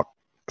guys walk,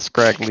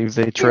 Scrag leaves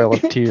a trail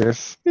of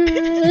tears.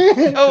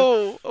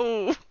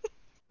 Oh.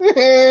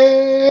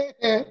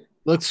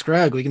 Look,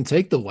 Scrag, we can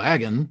take the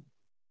wagon.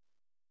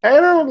 I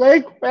don't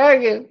like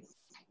wagons.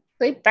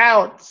 They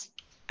bounce.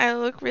 I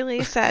look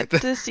really sad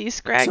to see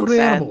Scrag So do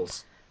sad.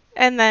 animals.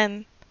 And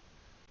then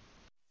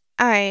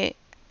I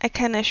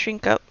kind of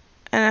shrink up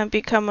and I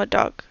become a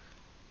dog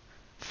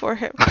for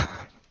him. A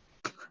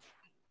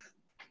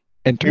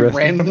Interesting.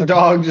 random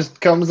dog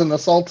just comes and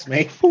assaults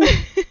me.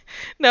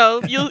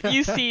 No,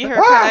 you see her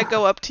kind of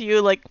go up to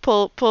you, like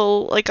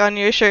pull like on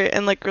your shirt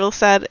and like real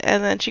sad,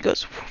 and then she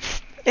goes,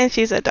 and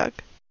she's a dog.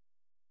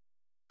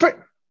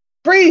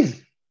 Breathe!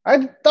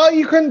 I thought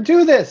you couldn't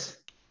do this.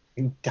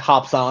 He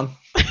hops on.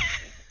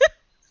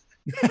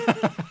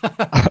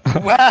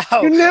 Wow.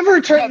 You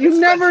never turn. Yeah, You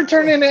never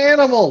turn into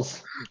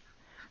animals.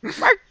 This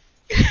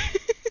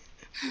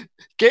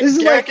is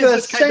like Garrick the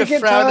just kind of second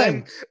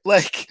frowning. time.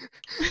 Like,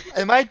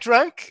 am I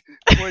drunk?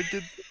 Or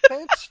did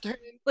Finch turn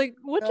in? Like,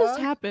 what just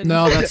happened?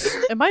 No, that's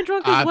Am I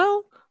drunk as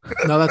well?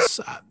 no,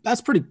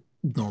 that's pretty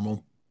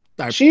normal.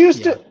 She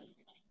used Yeah. to.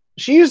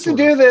 She used to Sort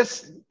do of.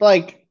 this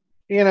like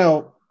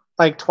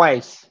like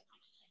twice.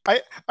 Are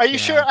you Yeah.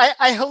 sure?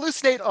 I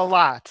hallucinate a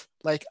lot.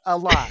 Like, a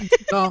lot.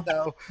 No,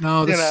 So,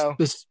 no, you know.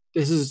 this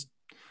is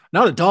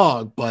not a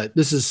dog, but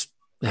this has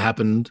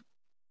happened.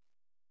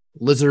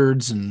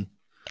 Lizards and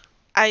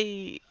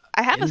I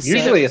have a insects scale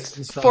Usually of it's-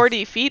 and stuff.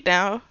 40 feet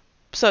now,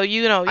 so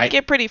you I-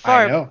 get pretty I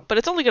far, know. but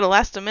it's only gonna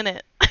last a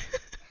minute.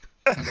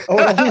 Oh,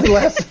 it only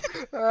lasts.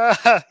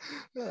 uh,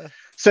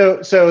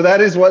 So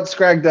that is what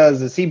Scrag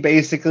does. Is he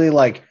basically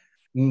like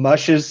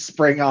mushes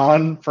Spring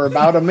on for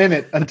about a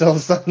minute until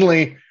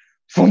suddenly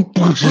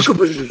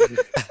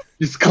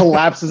just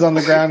collapses on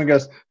the ground and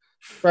goes,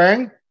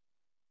 Spring,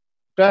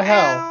 the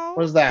hell Ow.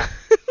 was that?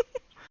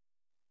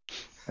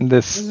 And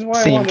This this is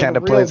why I scene wanted kind a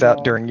of plays real out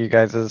dog. during you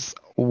guys'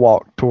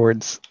 walk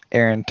towards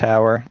Aaron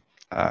Tower.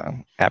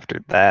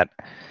 After that,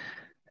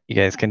 you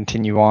guys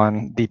continue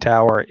on. The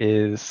tower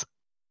is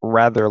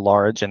rather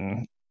large,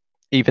 and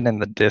even in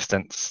the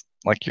distance,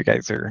 like you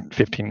guys are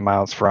 15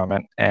 miles from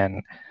it,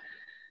 and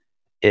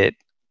it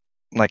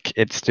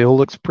still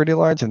looks pretty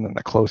large. And then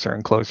the closer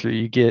and closer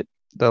you get,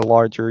 the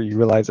larger you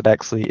realize it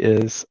actually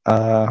is.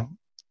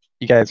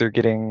 You guys are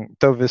getting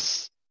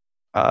Thovis,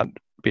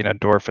 being a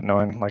dwarf and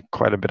knowing like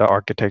quite a bit of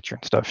architecture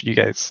and stuff. You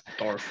guys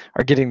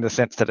are getting the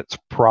sense that it's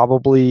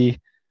probably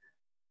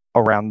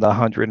around the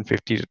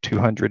 150 to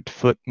 200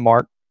 foot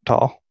mark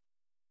tall,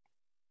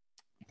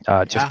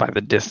 just Yeah, by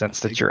the distance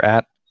that's big. that you're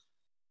at.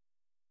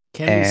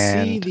 Can we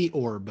see And- the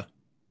orb?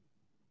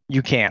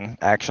 You can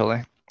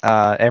actually.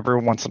 Every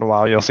once in a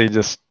while, you'll see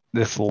just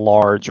this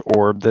large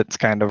orb that's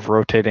kind of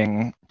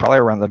rotating, probably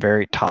around the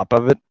very top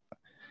of it,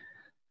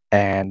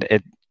 and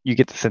you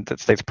get the sense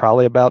it stays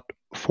probably about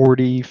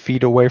 40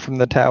 feet away from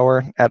the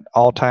tower at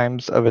all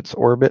times of its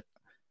orbit.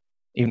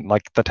 Even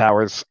like the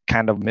tower's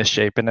kind of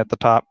misshapen at the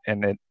top,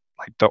 and it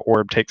like the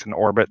orb takes an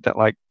orbit that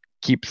like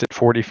keeps it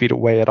 40 feet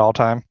away at all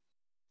time.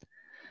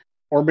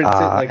 Orbits it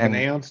like an and-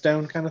 Aeon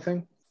Stone kind of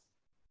thing?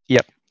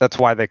 Yep, that's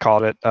why they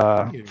called it.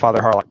 Father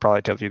Harlock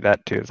probably tells you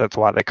that too. That's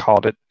why they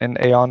called it an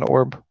Aeon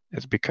orb,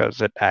 is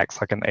because it acts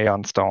like an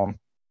Aeon stone.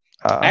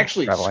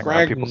 Actually, traveling around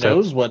Scrag people's heads.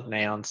 knows what an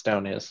Aeon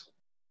Stone is,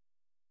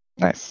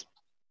 Nice.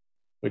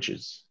 which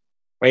is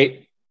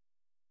wait.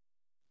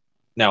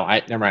 No,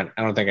 never mind.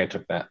 I don't think I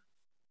took that.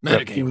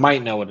 Metagame. You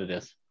might know what it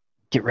is.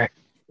 Get wrecked.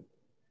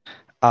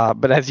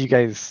 But as you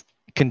guys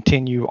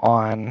continue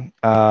on,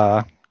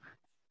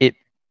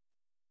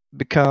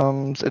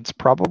 it's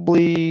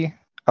probably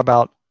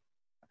about,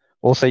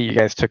 we'll say you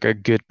guys took a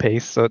good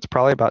pace, so it's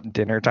probably about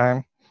dinner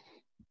time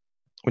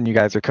when you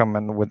guys are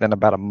coming within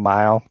about a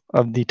mile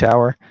of the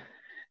tower.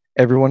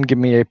 Everyone give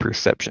me a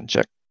perception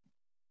check.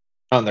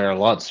 Oh, they're a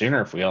lot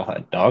sooner if we all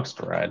had dogs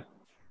to ride.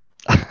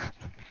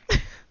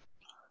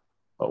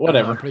 But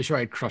whatever. I'm pretty sure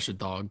I'd crush a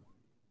dog.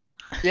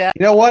 You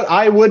know what?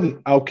 I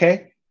wouldn't.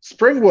 Okay,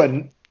 Spring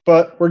wouldn't.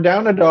 But we're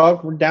down a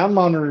dog. We're down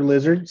monitor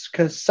lizards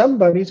because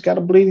somebody's got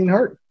a bleeding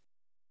heart.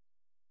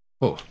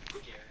 Oh,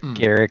 Mm.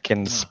 Garrick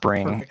and Oh,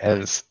 Spring, perfect.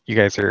 as you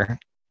guys are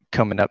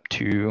coming up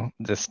to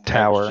this That was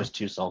tower. just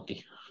too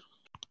salty.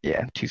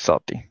 Yeah, too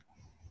salty.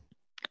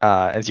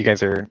 As you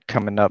guys are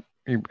coming up,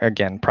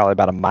 again, probably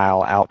about a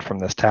mile out from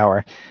this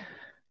tower,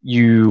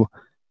 you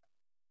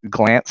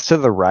glance to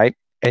the right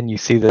and you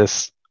see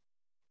this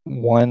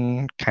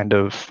one kind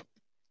of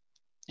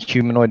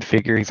humanoid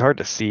figure. He's hard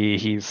to see.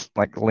 He's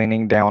like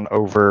leaning down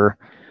over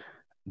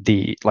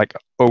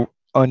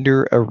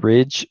under a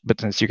ridge, but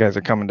since you guys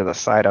are coming to the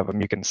side of him,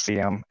 you can see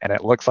him, and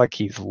it looks like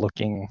he's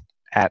looking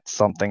at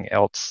something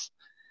else,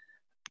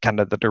 kind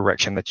of the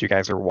direction that you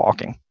guys are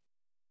walking.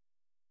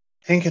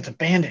 I think it's a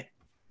bandit.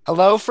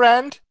 hello,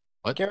 friend?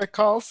 What? Garrick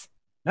calls.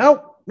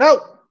 No.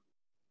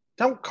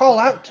 Don't call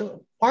out to him.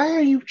 Why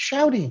are you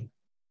shouting?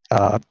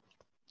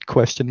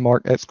 Question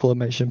mark,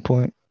 exclamation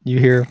point. You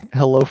hear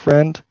 "Hello,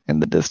 friend"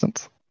 in the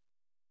distance.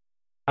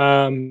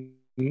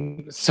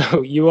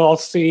 So you all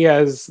see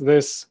as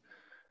this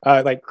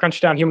like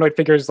crunched down humanoid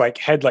figure's like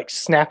head like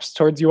snaps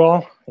towards you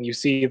all, and you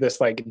see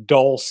this like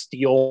dull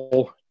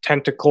steel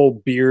tentacle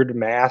beard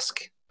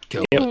mask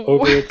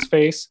over its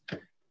face.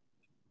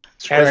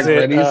 As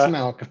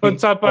it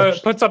puts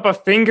up a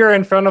finger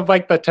in front of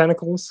like the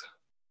tentacles.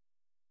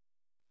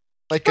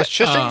 Like a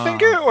shushing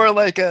finger, or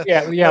like a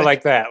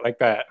like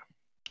that.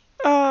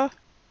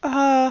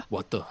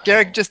 What the?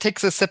 Garrick just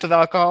takes a sip of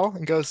alcohol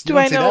and goes, Do "You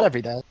don't I see know- that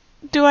every day."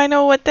 Do I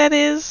know what that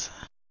is?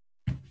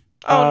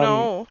 Oh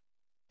no!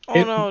 Oh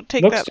It no!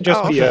 Take looks that to just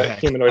off. be a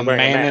humanoid A wearing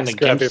man a in a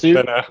mask rather gimp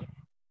than a.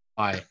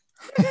 Why?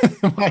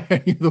 Why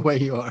are you the way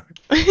you are?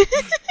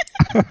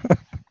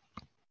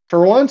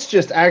 For once,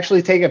 just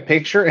actually take a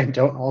picture and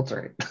don't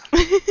alter it.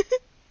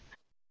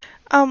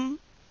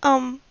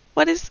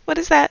 What is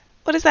that?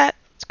 What is that?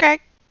 Scrag?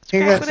 I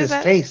think Scrag, that's what is his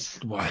that? face.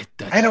 Why?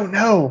 I don't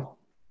know.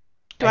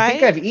 Do I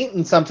think I? I've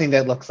eaten something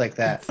that looks like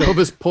that.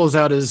 Phobos pulls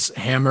out his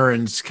hammer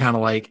and is kind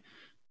of like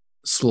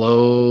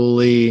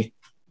slowly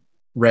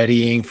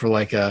readying for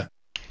like a,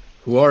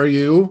 "Who are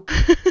you?"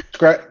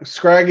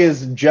 Scrag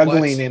is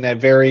juggling What in a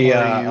very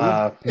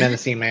are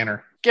menacing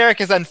manner. Garrick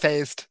is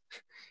unfazed.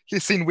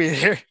 He's seen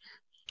weird.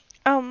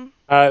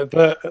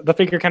 The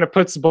figure kind of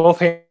puts both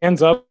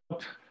hands up,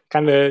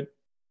 kind of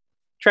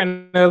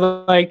trying to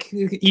like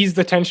ease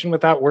the tension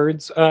without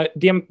words.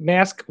 DM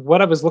mask,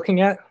 what I was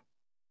looking at.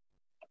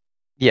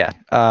 Yeah.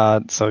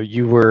 So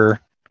you were.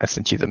 I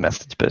sent you the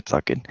message, but it's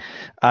all good.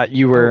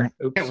 You were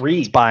Oops.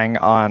 Read. spying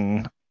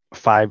on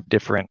 5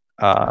 different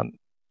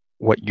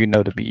what you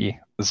know to be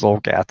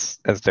Zolgats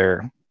as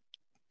they're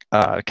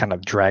kind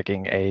of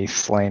dragging a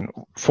slain.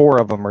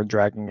 4 of them are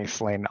dragging a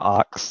slain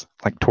ox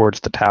like towards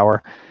the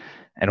tower,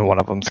 and one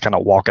of them's kind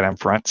of walking in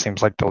front.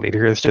 Seems like the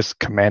leader is just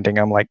commanding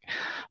them like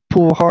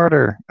pull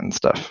harder and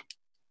stuff.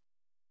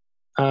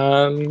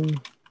 And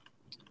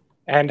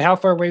how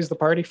far away is the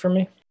party from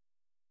me?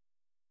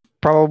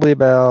 Probably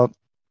about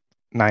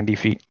 90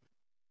 feet.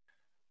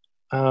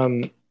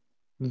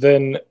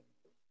 Then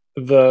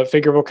the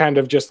figure will kind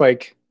of just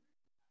like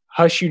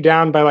hush you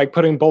down by like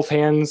putting both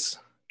hands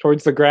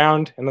towards the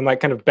ground and then like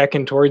kind of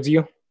beckon towards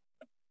you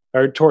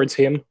or towards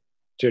him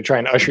to try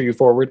and usher you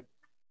forward.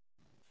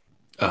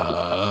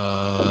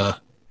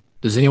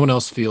 Does anyone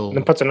else feel And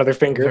then puts another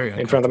finger very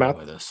in front of the mouth.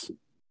 uncomfortable by this?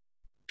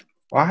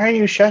 Why are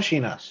you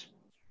shushing us?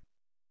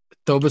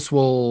 Phobos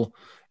will,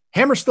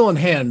 hammer still in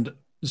hand,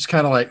 just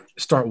kind of like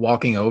start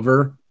walking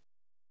over.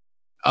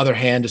 Other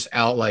hand just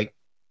out like,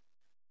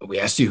 "We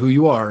asked you who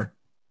you are."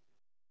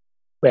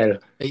 Well,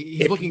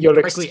 He's if looking you'll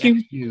directly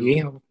excuse at you.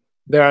 me,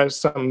 there are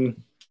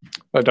some.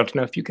 I don't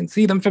know if you can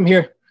see them from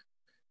here.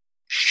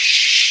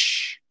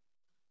 Shh.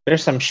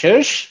 There's some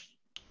shush.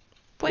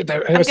 Wait,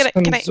 There I'm are gonna.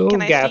 some Can I see?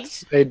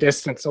 Zolgats a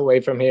distance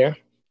away from here.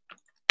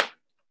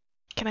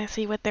 Can I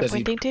see what they're Does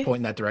he pointing to? point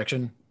in that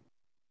direction?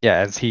 Yeah,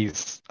 as he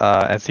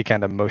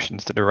kind of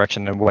motions the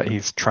direction and what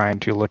he's trying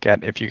to look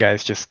at. If you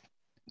guys just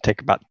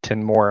take about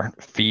 10 more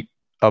feet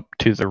up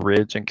to the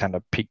ridge and kind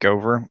of peek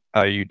over,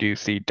 you do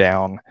see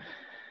down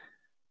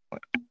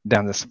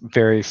this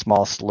very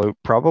small slope,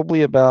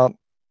 probably about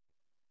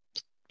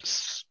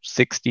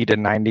 60 to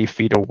 90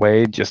 feet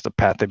away, just the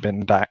path they've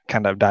been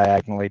kind of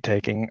diagonally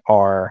taking,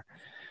 are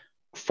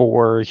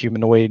 4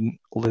 humanoid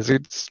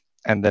lizards,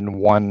 and then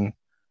one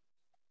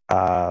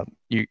that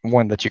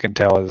you can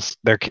tell is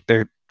they're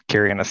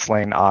carrying a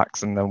slain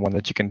ox, and then one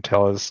that you can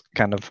tell is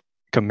kind of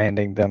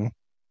commanding them.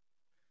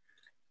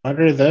 What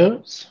are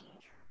those?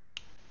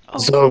 Oh,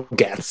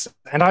 Zolgats.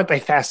 And aren't they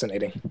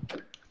fascinating?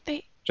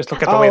 they. Just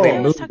look at the way they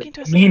Oh. move. Talking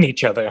to us. They mean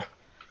each other.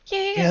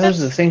 Yeah,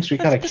 those are the things we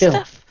that's gotta the kill.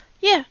 Stuff.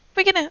 Yeah,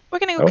 we're gonna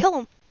go Oh. kill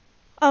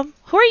them.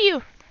 Who are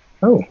you?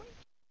 Oh,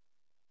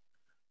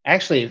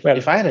 Actually, Well-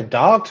 if I had a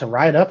dog to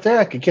ride up there,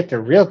 I could get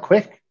there real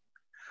quick.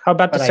 how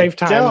about to But I save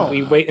time? don't.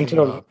 We wait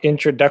until Yeah.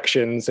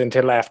 introductions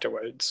until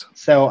afterwards.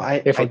 So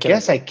I If we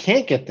guess can. I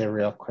can't get there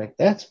real quick.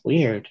 That's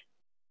weird.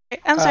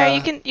 I'm sorry.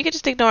 You Uh, can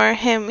just ignore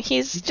him.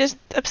 He's just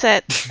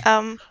upset.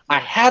 I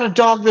had a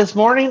dog this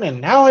morning and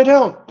now I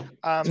don't.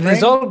 The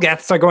Rain,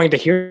 Zolgats are going to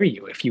hear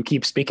you if you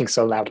keep speaking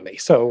so loudly.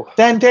 So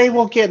Then they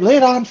will get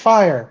lit on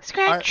fire.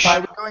 Scratch.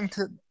 are we going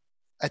to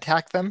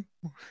attack them?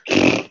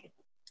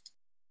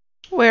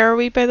 Where are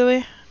we, by the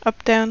way?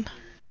 Up, down.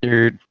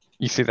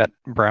 You see that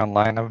brown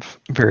line of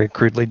very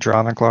crudely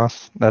drawn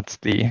across? That's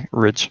the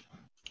ridge.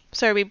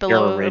 So are we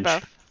below or ridge.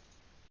 above?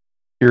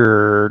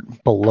 You're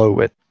below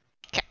it.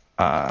 'Kay.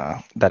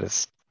 That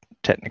is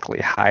technically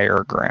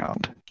higher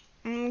ground.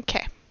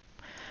 Okay.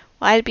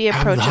 Well, I'd be Out of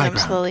the approaching high him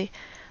ground. slowly.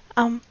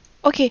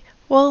 Okay.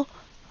 Well,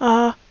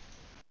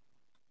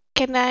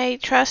 can I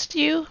trust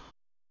you?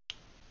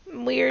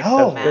 Weird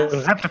Oh. mask.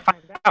 you'll have to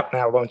find out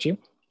now, won't you?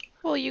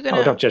 Well, you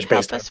gonna Don't judge help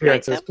based on us fight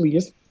appearances, them?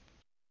 please.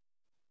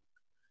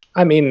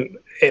 I mean,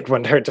 it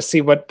wouldn't hurt to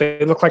see what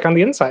they look like on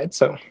the inside,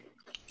 so.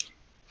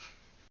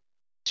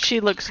 She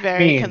looks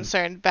very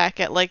concerned back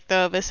at like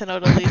Thovis and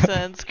Odalisa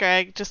and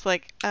Scrag, just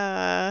like,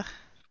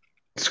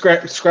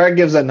 Scrag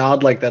gives a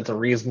nod like that's a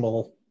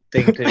reasonable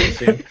thing to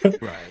assume.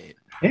 Right.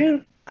 Yeah.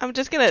 I'm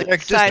just gonna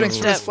Derek just drinks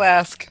from his sidestep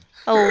flask.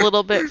 a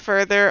little bit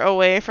further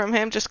away from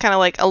him, just kind of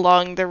like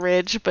along the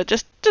ridge, but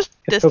just He'll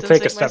distancing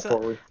take a step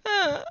myself. forward.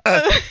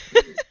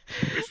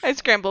 I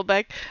scramble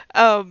back.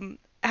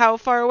 How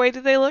far away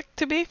do they look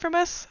to be from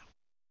us?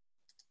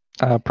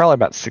 Probably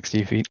about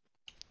 60 feet.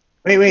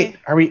 Wait.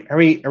 Are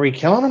we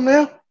killing them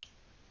now?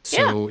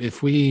 So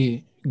if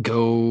we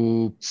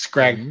go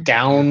Scrag you're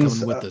downs.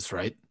 coming with us,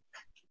 right?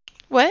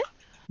 What?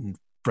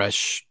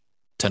 Fresh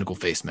tentacle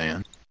face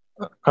man.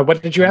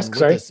 What did you ask?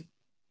 Coming with Sorry. us-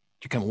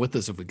 You're coming with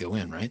us if we go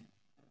in, right?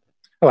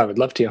 Well, I would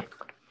love to. All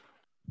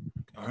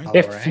right.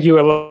 If right. you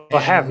will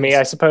have me,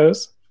 I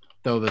suppose.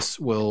 Thovis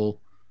will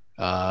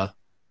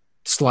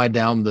slide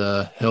down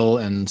the hill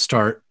and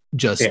start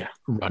just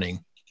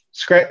running.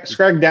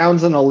 Scrag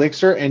downs an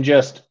elixir and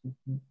just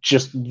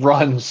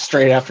runs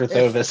straight after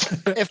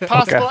Thovis. If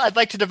possible, I'd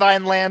like to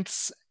Divine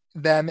Lance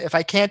them. If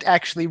I can't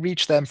actually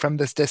reach them from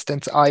this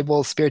distance, I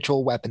will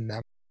Spiritual Weapon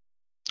them.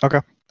 You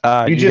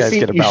guys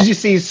get about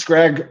just see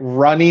Scrag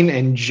running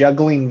and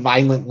juggling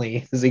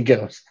violently as he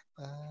goes.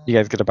 you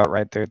guys get about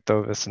right there,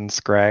 Thovis and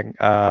Scrag.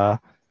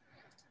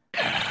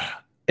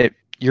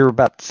 You're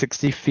about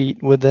 60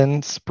 feet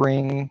within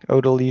Spring,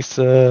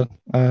 Odalisa,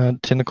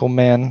 Tentacle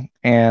Man,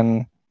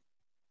 and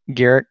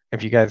Garrick.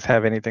 If you guys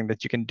have anything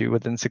that you can do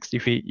within 60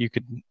 feet, you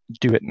could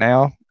do it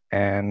now,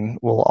 and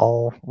we'll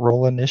all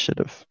roll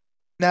initiative.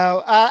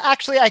 No,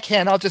 actually, I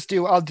can. I'll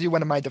do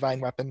one of my Divine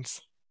Weapons.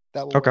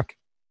 That will Okay. work.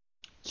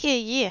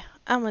 Yeah.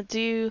 I'm gonna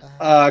do.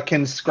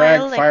 Can Scrag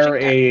fire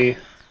electric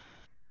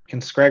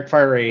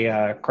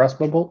a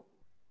crossbow bolt?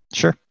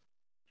 Sure.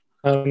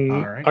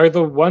 right. Are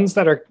the ones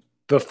that are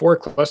the 4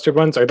 clustered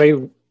ones? Are they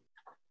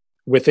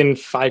within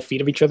 5 feet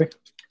of each other?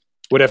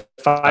 Would a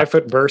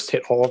 5-foot burst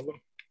hit all of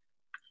them?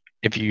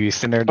 If you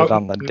centered it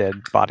on the dead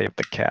body of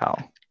the cow.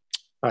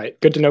 All right,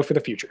 good to know for the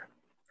future.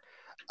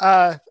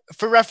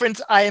 For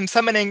reference, I am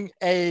summoning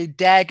a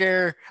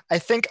dagger, I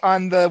think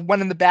on the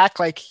one in the back,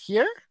 like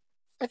here,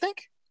 I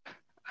think.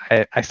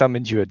 I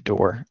summoned you a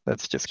door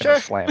that's just going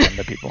to Sure. slam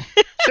into people.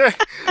 Sure.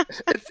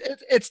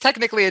 It's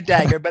technically a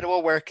dagger, but it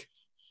will work.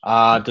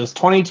 Does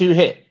 22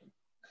 hit?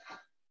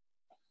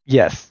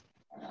 Yes.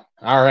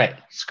 All right.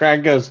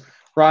 Scrag goes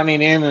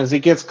running in. As he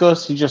gets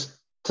close, he just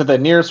to the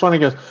nearest one. He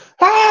goes,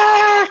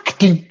 ah,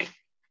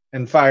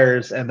 and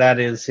fires, and that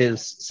is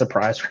his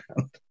surprise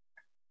round.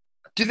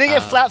 Do they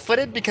get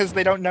flat-footed because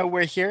they don't know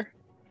we're here?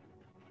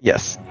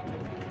 Yes.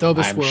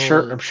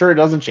 Thovis I'm sure it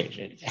doesn't change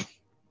anything.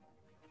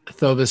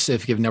 Thovis,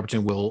 if given the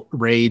opportunity, will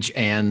rage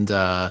and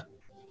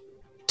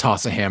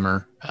toss a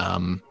hammer.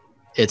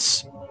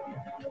 It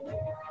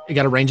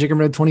got a range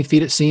increment of 20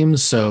 feet, it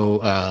seems.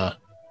 So I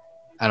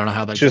don't know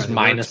how that Just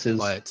exactly minuses.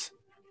 works,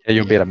 Yeah,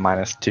 you'll be at a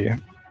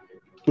 -2.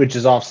 Which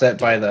is offset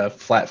by the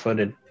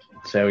flat-footed,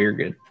 so you're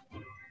good.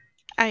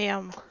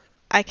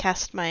 I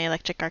cast my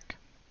electric arc.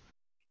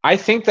 I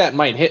think that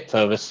might hit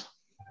Thovis.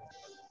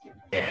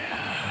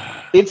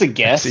 Yeah. It's a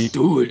guess.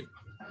 Do it.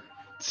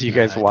 So you No,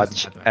 guys it doesn't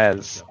watch have to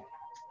as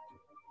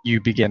you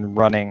begin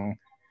running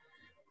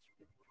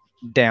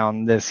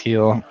down this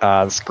hill.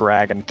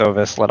 Scrag and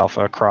Thovis let off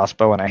a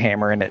crossbow and a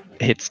hammer, and it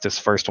hits this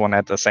first one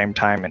at the same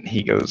time, and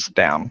he goes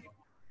down.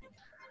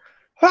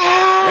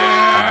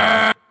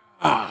 Ah!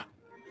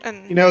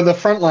 And You know, the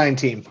frontline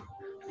team.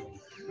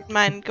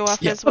 mine go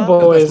off Yeah, as the well.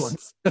 boy- The best Boys.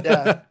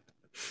 ones.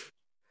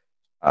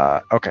 Yeah.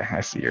 Okay,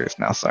 I see yours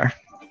now, sorry.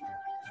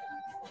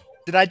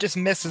 Did I just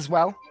miss as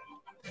well?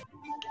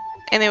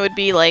 And it would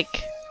be like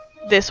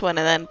this one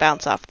and then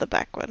bounce off the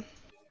back one.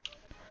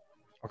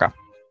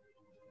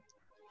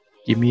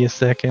 Give me a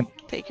second.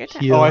 Take your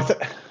time. Yeah. Oh,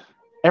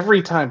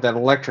 every time that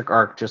electric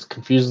arc just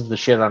confuses the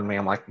shit out of me,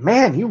 I'm like,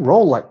 man, you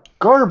roll like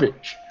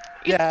garbage.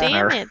 Yeah.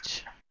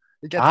 Damage.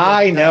 You get to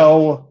I the-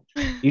 know.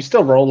 You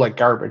still roll like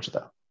garbage,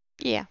 though.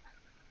 Yeah.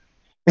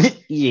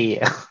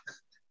 Yeah.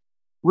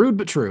 Rude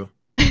but true.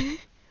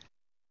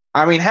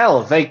 I mean,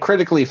 hell, if they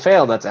critically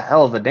fail, that's a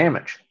hell of a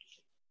damage.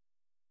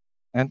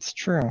 That's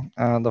true.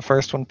 The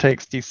first one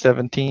takes the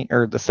 7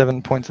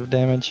 points of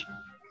damage.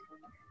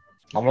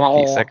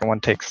 The second one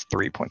takes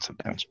 3 points of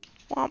damage.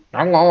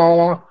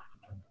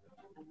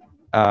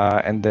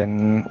 And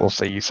then we'll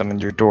say you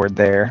summoned your door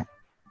there.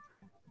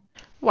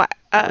 What?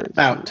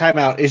 Time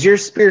out. Is your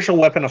spiritual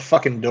weapon a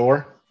fucking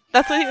door?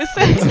 That's what he was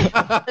saying.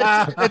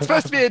 It's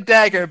supposed to be a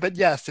dagger, but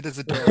yes, it is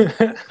a door.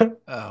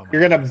 Oh,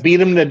 You're gonna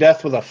beat him to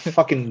death with a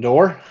fucking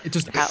door? it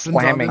just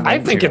Slamming happens on I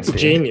the- think it's Dude.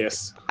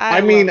 genius. I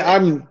mean,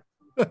 love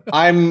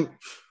it.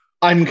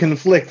 I'm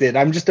conflicted.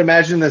 I'm just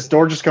imagining this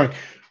door just going,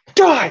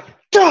 die,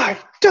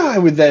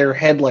 with their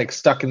head like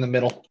stuck in the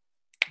middle.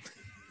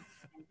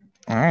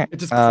 All right. It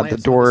just The slams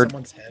into door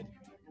someone's head.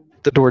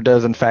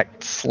 does in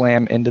fact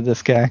slam into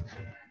this guy.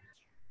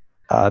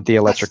 The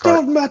electric I arc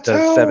stubbed my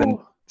does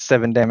toe.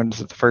 7 damage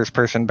to the first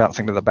person.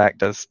 Bouncing to the back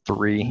does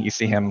 3. You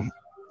see him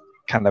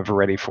kind of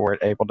ready for it,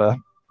 able to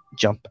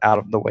jump out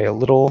of the way a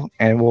little,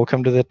 and we'll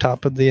come to the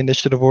top of the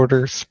initiative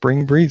order.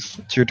 Spring Breeze,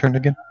 it's your turn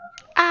again.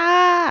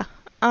 Ah!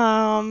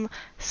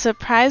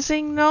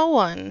 Surprising no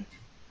one.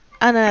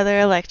 Another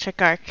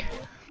electric arc.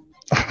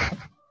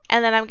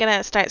 And then I'm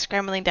gonna start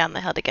scrambling down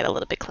the hill to get a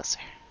little bit closer.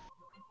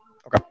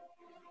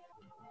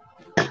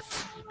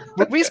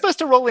 Were we supposed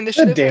to roll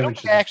initiative? I don't damage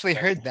think I actually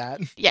heard that.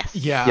 Yes.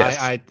 Yeah,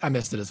 Yes. I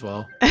missed it as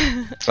well.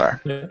 Sorry.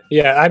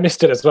 Yeah, I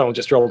missed it as well and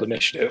just rolled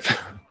initiative.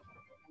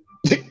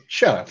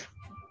 Shut up.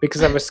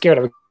 Because I was scared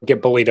I would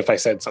get bullied if I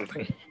said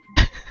something.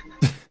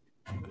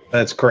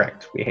 That's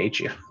correct. We hate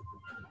you.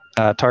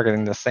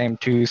 Targeting the same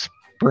two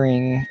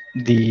spring.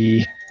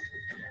 The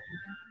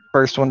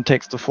first one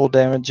takes the full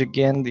damage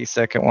again. The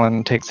second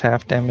one takes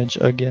half damage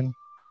again.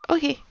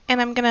 Okay,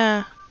 and I'm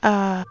gonna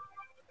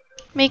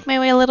make my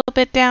way a little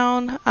bit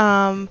down.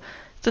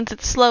 Since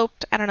it's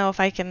sloped, I don't know if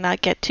I can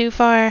not get too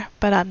far,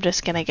 but I'm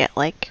just gonna get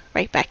like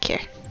right back here.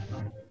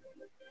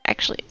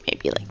 Actually,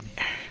 maybe like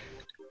there.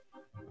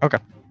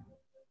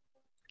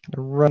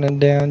 Running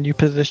down, you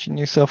position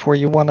yourself where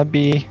you want to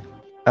be.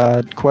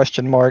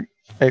 Question mark,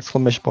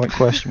 exclamation point,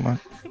 question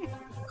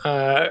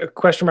mark.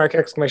 Question mark,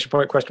 exclamation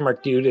point, question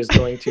mark, dude is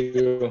going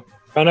to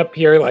run up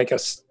here like a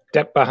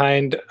step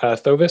behind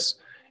Thovis.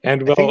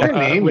 And I think will, her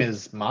name with-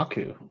 is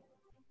Maku.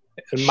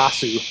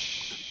 Masu.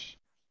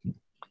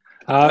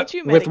 Don't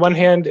you With one metagame.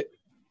 hand,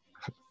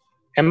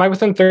 am I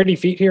within 30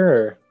 feet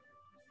here?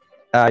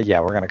 Or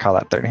Yeah, we're going to call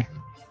that 30.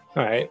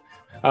 all right.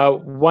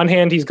 One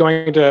hand, he's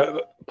going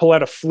to pull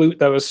out a flute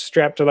that was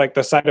strapped to like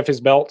the side of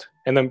his belt,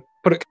 and then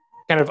put it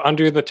kind of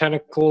under the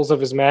tentacles of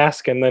his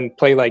mask, and then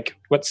play like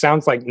what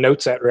sounds like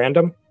notes at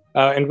random.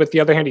 And with the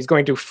other hand, he's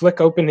going to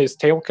flick open his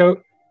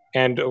tailcoat,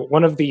 and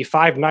one of the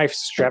 5 knives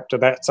strapped to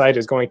that side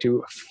is going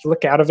to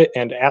flick out of it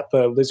and at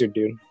the lizard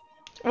dude.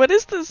 What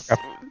is this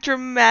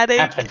dramatic,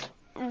 Happened.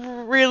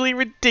 really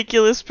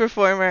ridiculous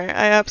performer?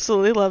 I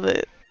absolutely love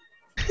it.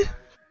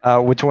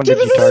 Which one did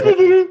you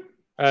target?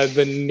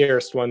 The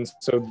nearest one,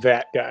 so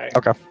that guy.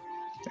 Okay.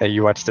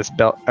 You watch this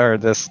belt or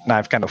this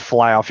knife kind of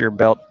fly off your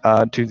belt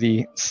to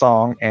the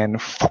song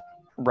and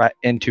right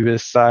into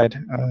his side.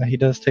 He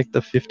does take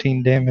the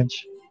 15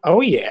 damage. Oh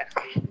yeah.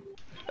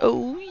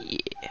 Oh yeah.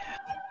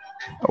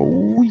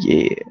 Oh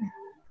yeah.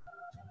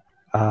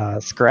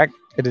 Scrag,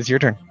 it is your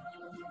turn.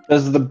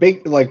 Does the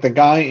big, like the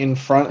guy in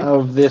front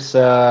of this,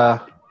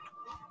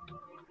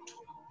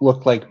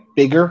 look like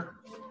bigger?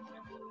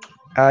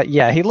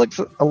 Yeah, he looks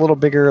a little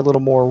bigger, a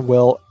little more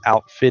well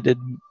outfitted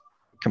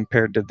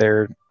compared to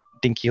their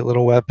dinky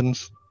little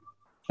weapons.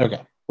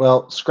 Okay.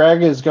 Well,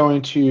 Scrag is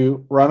going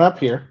to run up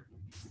here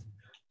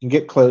and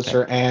get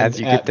closer, and As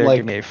you get there,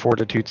 give me a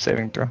fortitude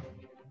saving throw.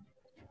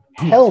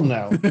 hell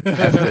no.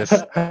 As this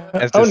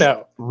Oh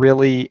no.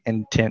 really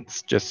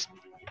intense, just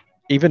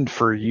even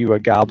for you, a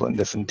goblin,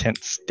 this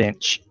intense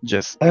stench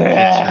just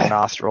hits your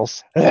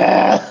nostrils.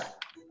 Is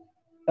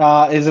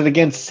it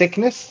against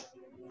sickness?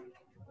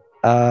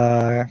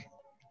 Kinda,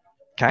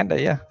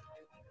 yeah.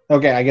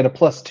 Okay, I get a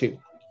 +2.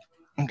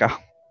 Okay.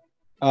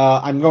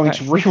 I'm going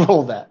to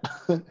re-roll that.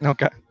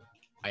 Okay.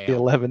 The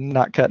 11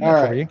 not cutting All it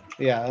for right. you.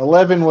 Yeah,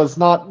 11 was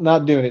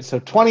not doing it. So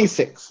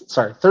 26.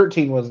 Sorry,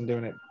 13 wasn't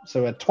doing it.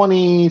 So at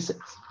 26.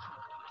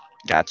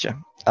 Gotcha.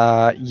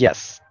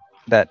 Yes,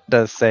 that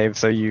does save.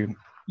 So you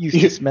used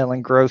to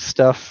smelling gross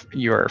stuff.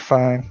 You are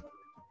fine.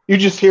 You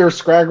just hear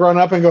Scrag run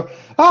up and go,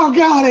 "Oh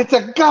God, it's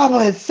a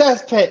goblin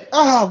cesspit!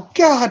 Oh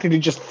God!" And he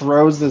just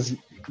throws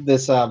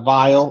this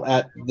vial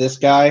at this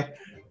guy.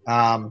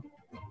 And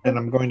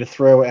I'm going to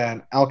throw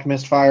an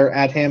alchemist fire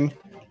at him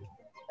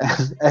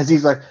as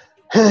he's like,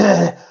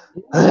 and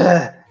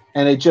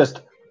it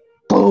just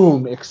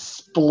boom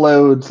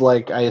explodes,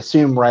 like I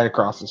assume right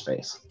across his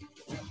face.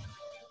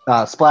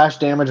 Splash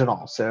damage and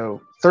all.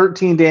 So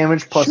 13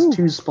 damage plus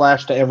 2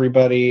 splash to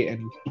everybody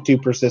and 2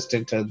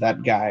 persistent to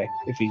that guy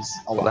if he's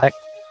alive. Like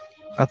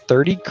a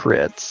 30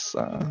 crits.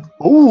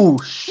 Oh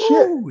shit!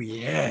 Oh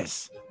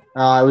yes.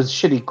 It was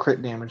shitty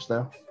crit damage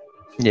though.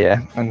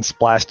 Yeah, and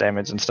splash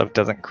damage and stuff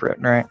doesn't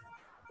crit, right?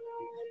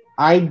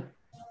 I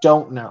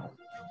don't know.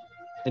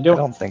 I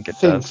don't think it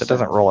does. so. It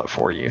doesn't roll it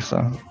for you,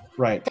 so.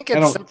 Right. I think I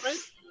it's don't- separate.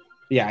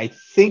 Yeah, I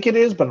think it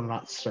is, but I'm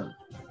not certain.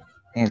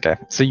 Okay,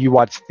 so you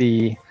watch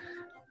the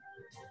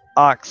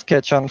ox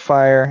catch on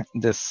fire.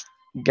 This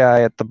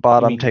guy at the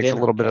bottom mean takes a dinner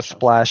little bit of catch on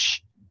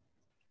splash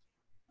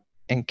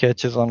and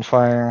catches on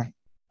fire.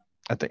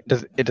 I think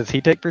does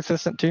he take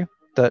persistent too?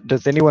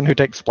 Does anyone who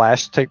takes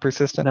splash take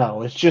persistent?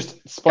 No, it's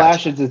just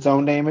splash is its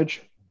own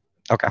damage.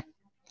 Okay.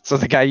 So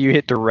the guy you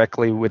hit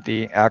directly with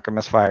the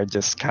alchemist fire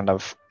just kind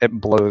of it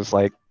blows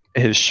like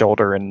his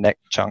shoulder and neck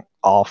chunk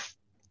off,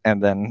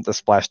 and then the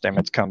splash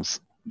damage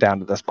comes down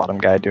to this bottom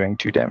guy doing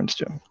 2 damage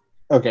to him.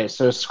 Okay,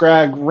 so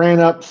Scrag ran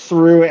up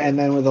through, and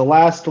then with the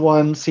last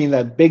one, seeing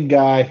that big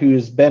guy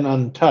who's been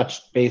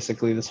untouched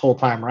basically this whole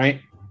time,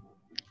 right?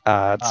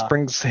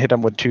 Springs hit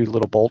him with 2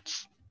 little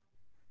bolts.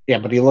 Yeah,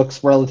 but he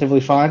looks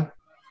relatively fine.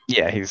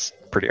 Yeah, he's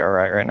pretty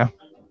alright right now.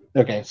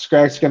 Okay,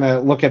 Scrag's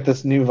gonna look at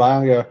this new vial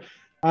and go,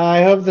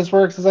 "I hope this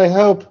works as I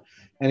hope,"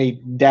 and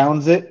he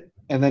downs it,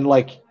 and then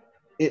like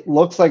it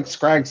looks like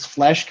Scragg's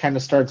flesh kind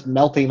of starts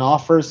melting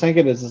off for a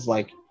second. It's just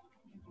like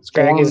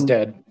Scrag is form-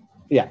 dead.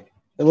 Yeah,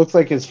 it looks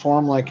like his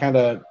form like kind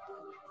of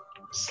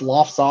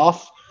sloughs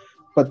off,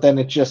 but then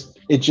it just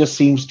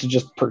seems to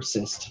just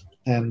persist.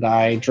 And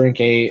I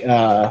drink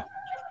a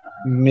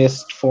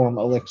mist form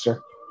elixir.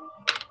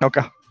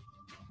 Okay.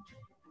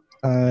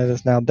 It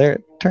is now their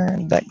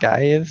turn. That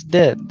guy is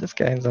dead. This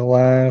guy is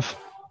alive.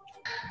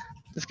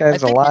 This guy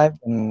is think- alive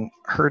and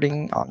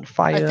hurting on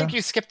fire. I think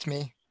you skipped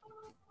me.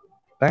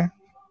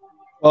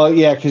 Well,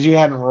 yeah, because you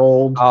hadn't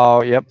rolled.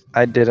 Oh, yep,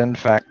 I did in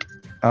fact.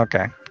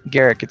 Okay,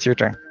 Garrick, it's your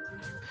turn.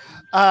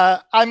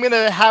 I'm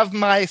gonna have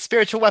my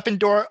spiritual weapon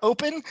door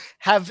open,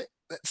 have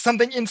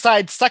something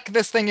inside suck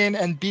this thing in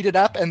and beat it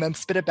up, and then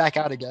spit it back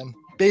out again.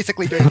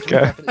 Basically doing 3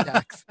 Okay. weapon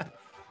attacks.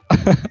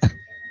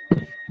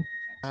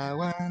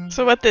 One.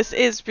 So what this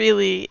is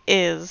really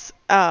is,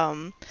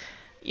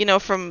 you know,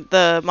 from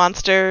the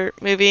monster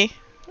movie,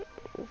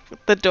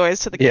 the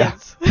doors to the Yeah.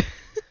 kids.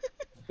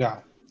 Yeah.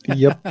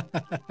 Yep.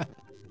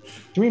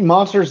 Do you mean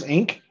Monsters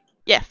Inc?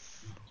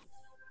 Yes.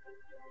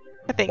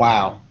 I think.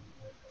 Wow.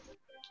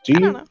 Do I you?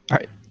 don't know.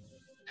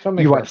 Don't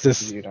make You that watch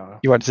this- face, You don't know.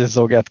 You watch this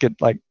Zolgath get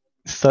like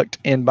sucked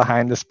in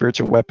behind the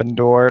spiritual weapon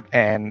door,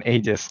 and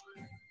he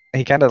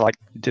kind of like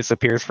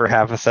disappears for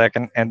half a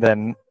second, and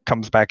then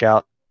comes back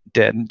out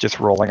dead, just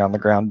rolling on the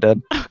ground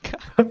dead. Oh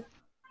god.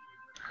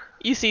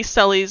 You see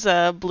Sully's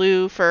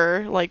blue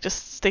fur like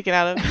just sticking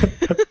out of.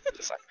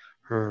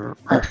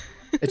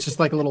 It's just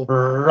like a little.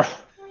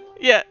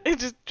 Yeah, it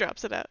just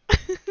drops it out.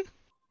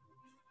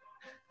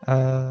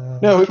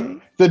 No,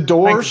 the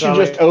door Thanks, should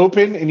Sully. just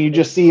open, and you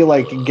just see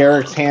like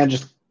Garrick's hand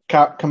just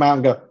come out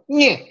and go,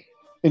 yeah,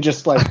 and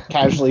just like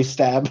casually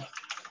stab.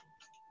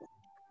 All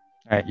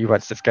right, you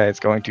watch this guy is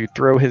going to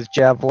throw his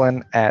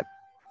javelin at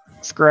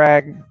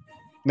Scrag.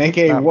 Make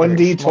a Not one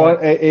very d20.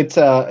 smart. It's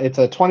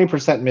a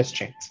 20% miss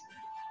chance.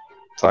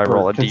 So I For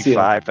roll a conceal.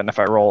 d5, and if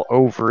I roll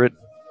over it,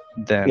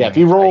 then Yeah, if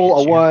you I roll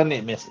hit a you. 1,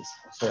 it misses.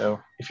 So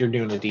if you're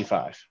doing a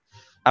d5,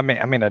 I mean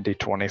a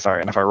d20. Sorry,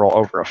 and if I roll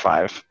over a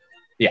 5,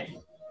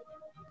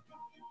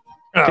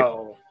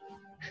 Oh.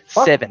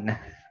 Fuck. 7.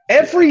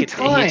 every I get to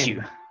time, hit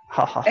you.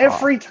 Ha, ha, ha.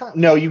 every time.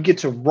 No, you get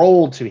to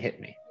roll to hit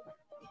me.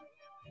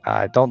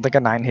 I don't think a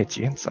 9 hits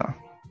you, so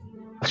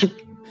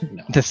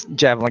No. this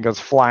javelin goes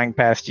flying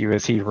past you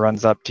as he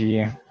runs up to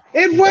you.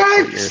 It He's like 4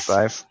 your works.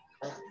 size.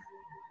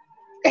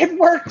 It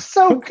works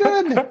so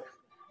good.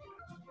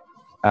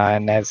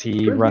 And as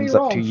he Prove me runs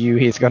up to wrong. you,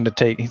 he's gonna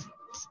take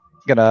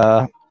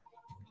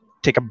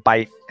a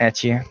bite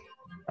at you.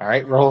 All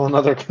right, roll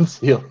another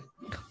conceal.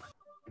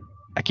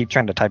 I keep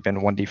trying to type in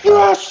 1d5.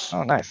 Yes,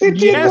 Oh, nice. it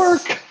did Yes.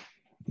 work.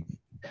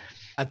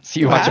 So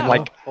you watch him Wow.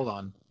 like Hold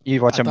on.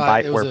 you watch I him thought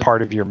bite it where was a-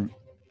 part of your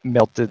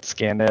melted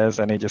skin is,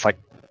 and he just like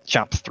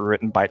chomps through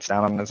it and bites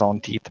down on his own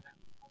teeth.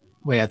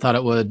 Wait, I thought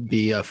it would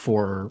be a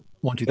 4,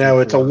 1, 2, 3. No,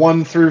 it's a 4,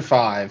 1 through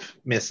 5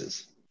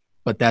 misses.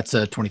 but that's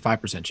a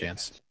 25%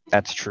 chance.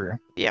 That's true.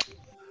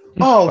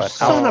 Oh, But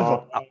son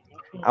of a!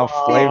 I'll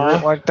flavor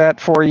it like that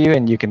for you,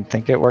 and you can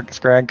think it works,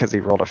 Greg, because he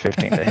rolled a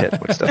 15 to hit,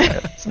 which doesn't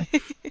hit. So.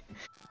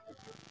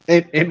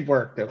 It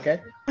worked.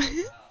 Okay.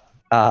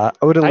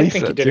 Odalisa, I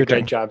think you it's did your a great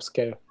turn. job,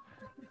 Scale.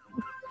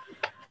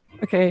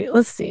 Okay,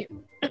 let's see.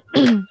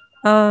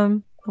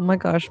 Oh my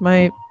gosh,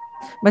 my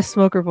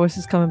smoker voice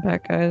is coming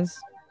back, guys.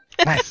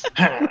 Nice.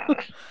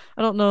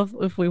 I don't know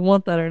if we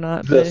want that or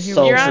not. The But here we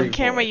sultry You're go. on voice.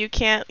 camera. You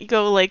can't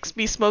go like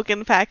be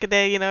smoking pack a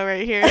day, you know,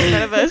 right here in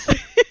front of us.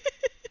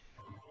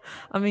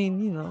 I mean,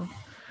 you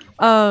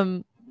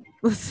know.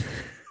 Let's-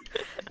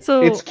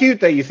 so It's cute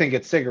that you think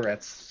it's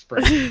cigarettes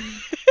spray.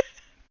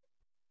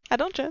 I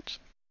don't judge.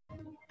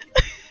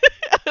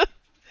 I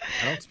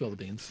don't spill the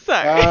beans.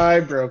 Sorry. I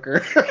broke her.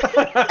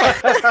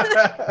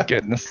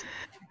 Goodness.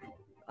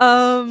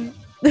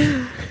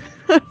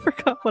 I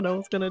forgot what I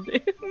was gonna do.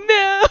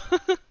 No.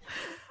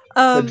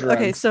 Okay,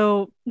 drugs.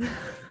 so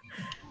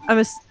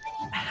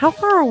how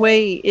far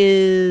away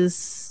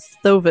is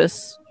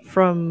Thovis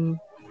from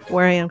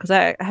where I am? Because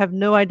I have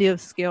no idea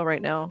of scale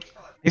right now.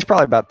 He's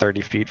probably about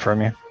 30 feet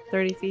from you.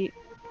 30 feet.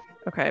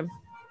 Okay.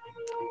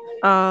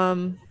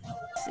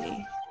 Let's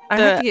see. I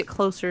have to get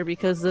closer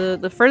because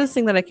the furthest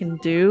thing that I can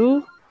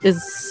do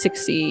is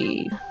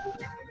 60.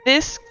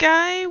 This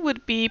guy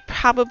would be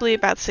probably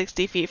about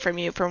 60 feet from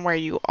you from where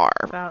you are.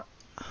 About.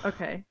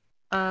 Okay.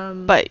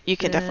 But you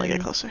can definitely get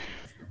then- closer.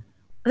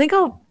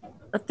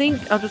 I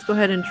think I'll just go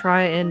ahead and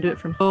try and do it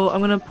from. So I'm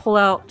gonna pull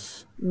out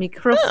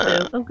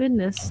Microsto. Oh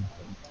goodness,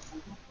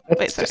 Wait,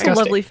 That's sorry. it's a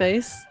lovely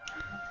face.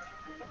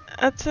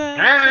 That's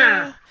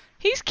Ah!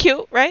 he's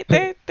cute, right?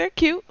 They're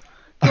cute.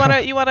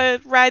 You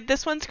wanna ride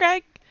this one,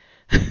 Scrag?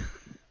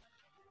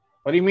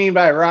 What do you mean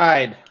by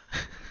ride?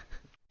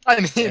 I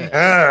mean,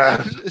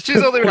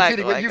 she's only Waggle,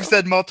 repeating what you've waggle.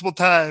 said multiple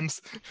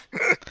times.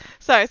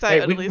 Sorry, Hey,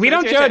 Odalisa, we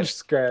don't it's your turn. judge,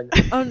 Scrag.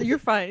 Oh, you're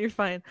fine. You're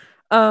fine.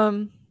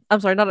 I'm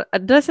sorry.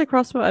 Did I say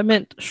crossbow? I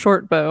meant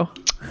short bow.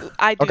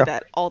 I do Okay.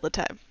 that all the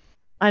time.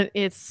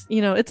 It's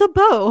it's a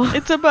bow.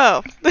 It's a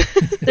bow.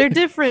 They're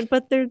different,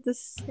 but they're the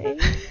same.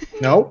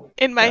 Nope.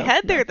 In my No,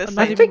 head, no, they're the I'm I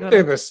not same. even think gonna-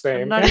 they're the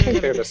same. I'm not I even think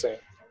gonna- they're the same.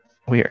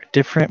 We are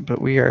different,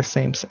 but we are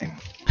same. Same.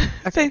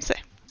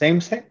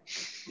 Same.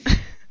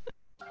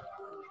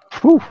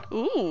 Whew.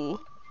 Ooh,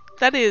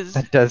 that is.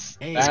 That does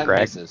Hey, Scrag.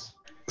 misses.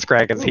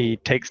 Scrag, as he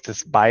takes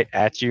this bite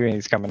at you and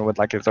he's coming with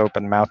like his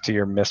open mouth to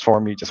your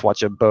misform, you just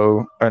watch a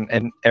bow,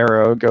 an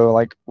arrow go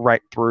like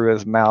right through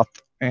his mouth,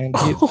 and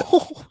he's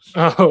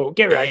Oh,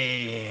 get right.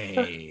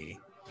 Hey.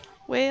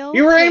 Well,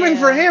 You were aiming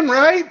for yeah. him,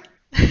 right?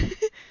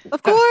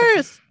 Of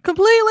course,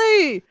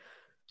 completely,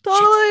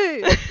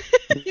 totally.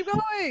 Keep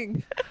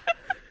going.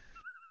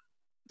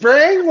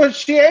 Brang, was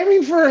she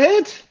aiming for a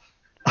hit?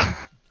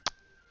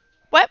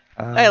 What?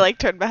 I like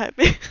turned behind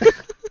me.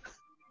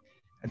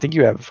 I think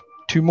you have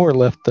 2 more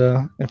left,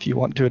 if you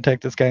want to attack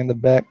this guy in the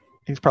back.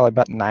 He's probably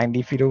about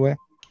 90 feet away.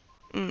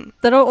 Mm.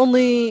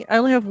 I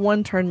only have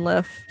 1 turn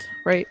left,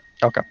 right?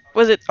 Okay.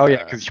 Was it? Oh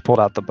yeah, because you pulled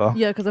out the bow.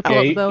 Yeah, because I pulled Yeah,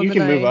 out the bow. you and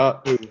can then move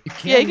up. You can,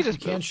 Yeah, you can just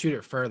can move. shoot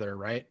it further,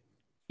 right?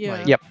 Yeah.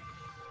 Like, Yep.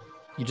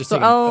 You just So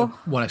take I'll-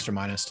 1 extra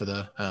minus to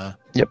the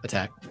Yep.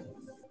 attack.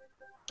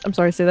 I'm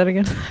sorry. Say that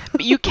again.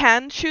 But you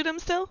can shoot him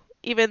still,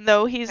 even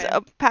though he's Okay.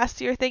 up past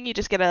your thing. You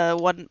just get a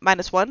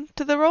 -1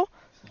 to the roll.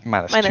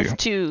 Minus Minus 2.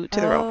 2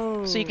 to the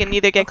roll. So you Oh, can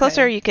either get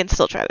closer, or okay. you can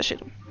still try to shoot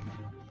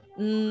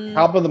him.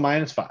 Top of the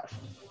 -5.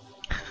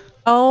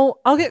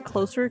 I'll get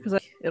closer because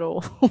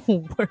it'll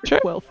work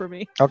Sure. well for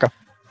me.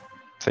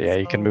 So yeah,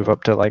 you can move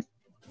up to like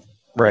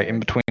right in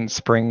between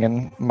Spring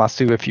and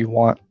Masu if you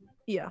want.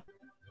 Yeah.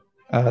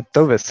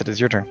 Thovis, it is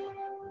your turn.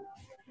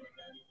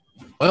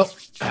 Well,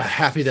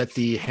 happy that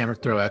the hammer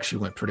throw actually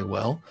went pretty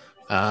well.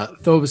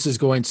 Thovis is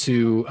going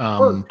to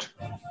Worked.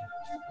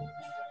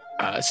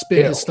 spin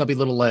Ew. his stubby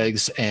little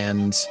legs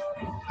and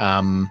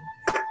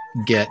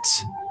get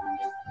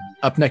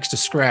up next to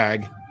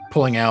Scrag,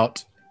 pulling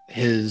out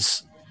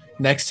his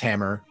next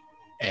hammer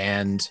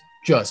and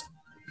just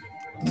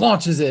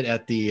launches it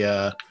at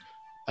the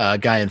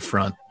guy in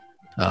front.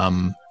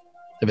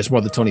 If it's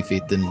more than 20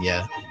 feet, then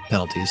yeah,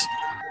 penalties.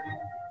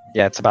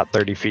 Yeah, it's about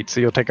 30 feet,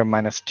 so you'll take a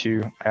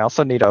 -2. I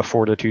also need a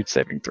Fortitude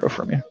saving throw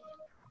from you.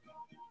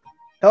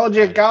 Told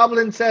you,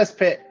 goblin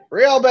cesspit.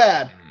 Real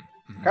bad.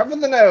 Cover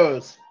the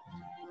nose.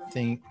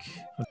 Think.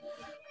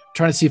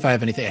 Trying to see if I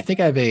have anything. I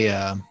think I have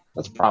a.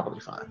 That's probably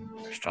fine.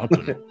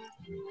 Something.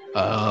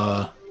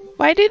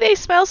 Why do they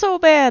smell so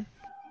bad?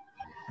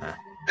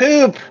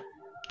 Poop.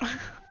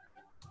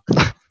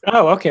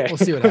 Oh, okay. We'll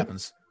see what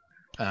happens.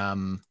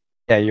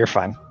 Yeah, you're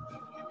fine.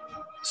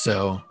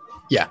 So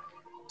yeah.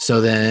 So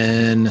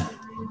then,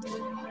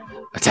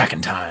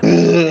 attacking time.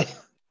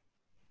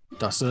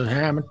 Toss a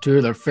hammer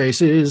to their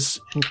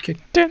faces and kick.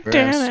 Dun, their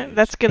dun, asses. dun.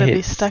 That's gonna be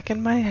Hits. stuck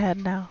in my head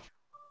now.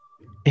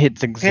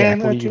 Hits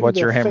exactly. to You watch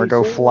the your hammer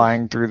go faces.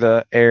 flying through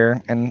the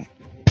air and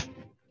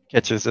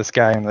catches this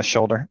guy in the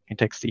shoulder. He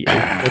takes the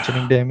 8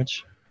 bludgeoning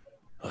damage.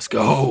 Let's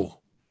go.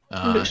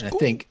 And I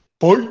think,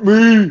 Fight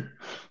me.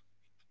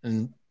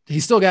 and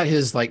he's still got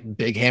his like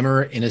big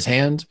hammer in his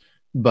hand,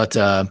 but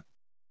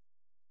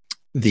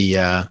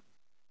the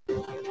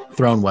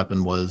thrown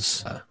weapon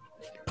was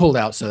pulled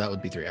out, so that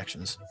would be 3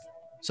 actions.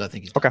 So I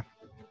think he's Okay.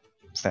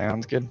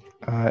 Sounds good.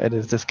 It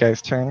is this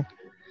guy's turn.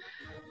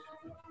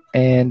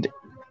 And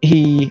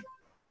he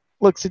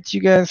looks at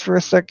you guys for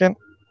a second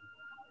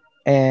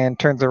and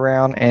turns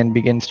around and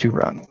begins to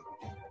run.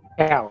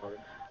 Coward.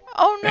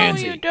 Oh no,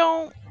 Pansy. you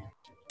don't.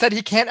 Said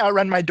he can't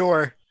outrun my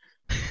door.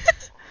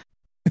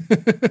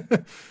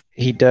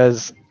 He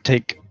does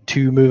take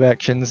 2 move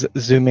actions,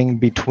 zooming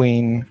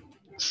between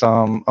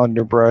some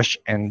underbrush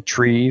and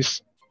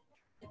trees,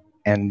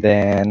 and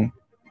then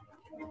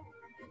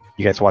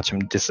you guys watch him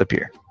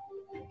disappear.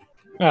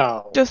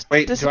 Oh. Just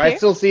Wait, disappear. do I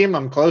still see him?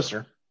 I'm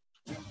closer.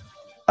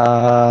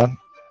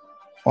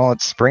 Well,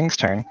 it's Spring's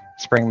turn.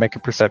 Spring, make a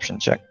perception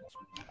check.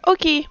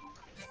 Okay.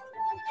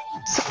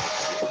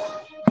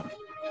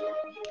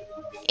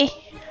 Eh.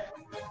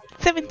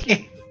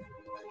 17.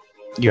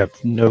 You have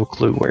no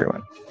clue where it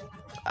went.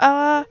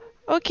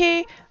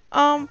 Okay.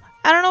 I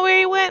don't know where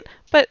he went,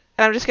 but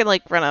I'm just gonna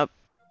like run up,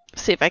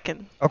 see if I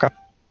can. Okay.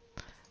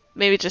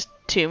 Maybe just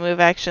 2 move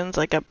actions,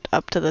 like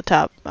up to the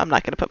top. I'm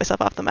not gonna put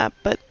myself off the map,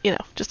 but you know,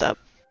 just up.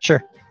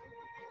 Sure.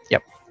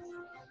 Yep.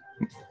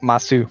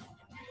 Masu.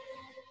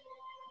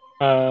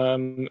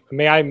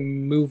 May I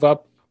move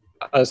up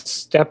a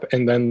step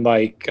and then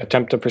like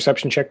attempt a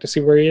perception check to see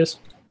where he is?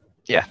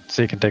 Yeah,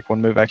 so you can take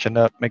 1 move action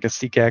up, make a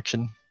seek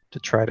action to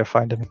try to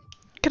find him.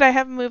 Could I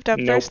have him moved up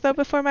Nope. first though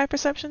before my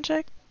perception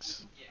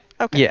checks?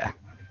 Okay. Yeah.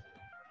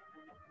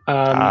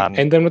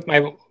 And then with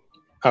my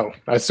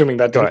assuming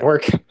that Go didn't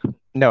work.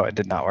 No, it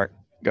did not work.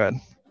 Go ahead.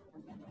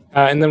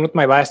 And then with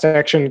my last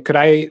action, could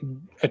I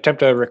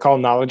attempt a recall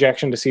knowledge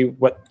action to see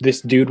what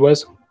this dude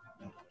was?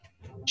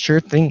 Sure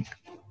thing.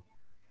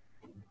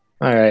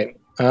 All right.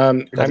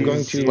 I'm That going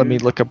is- to Let me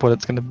look up what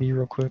it's going to be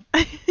real quick.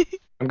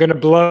 I'm going to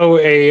blow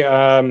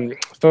a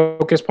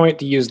focus point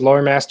to use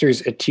Lore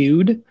Master's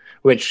Etude,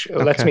 which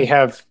lets Okay. me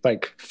have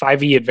like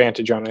 5e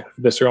advantage on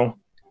this roll.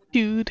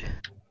 Dude,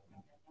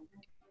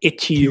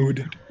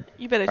 Etude.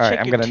 you better All right, check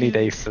I'm your going to need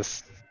a tube.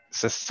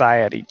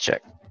 society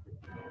check.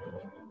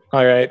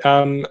 All right.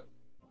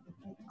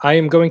 I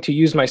am going to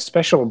use my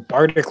special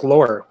bardic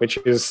lore, which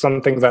is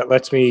something that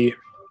lets me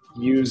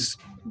use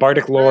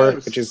bardic lore,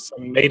 Nice. which is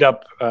a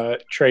made-up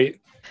trait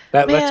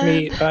that lets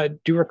me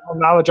do recall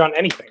knowledge on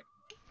anything.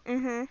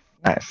 Mm-hmm.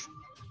 Nice.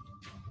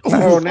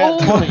 Oh, nat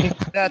Oh. 20.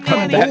 That's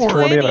Natty Nat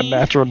 20 and a 20.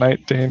 natural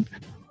 19.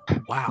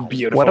 Wow.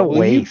 Beautiful. What a Will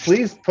you waste.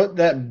 please put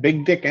that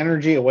big dick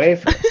energy away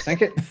for a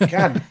second?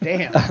 God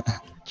damn.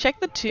 Check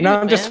the tube, No, I'm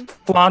man. just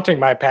flaunting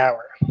my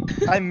power.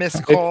 I miss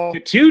Cole.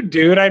 Dude,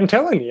 dude, I'm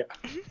telling you.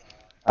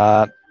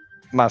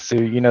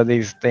 Masu, you know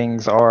these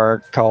things are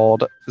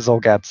called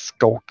Zolgat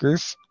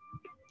Skulkers.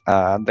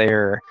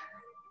 They're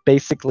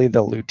basically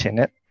the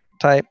lieutenant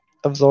type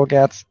of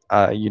Zolgats.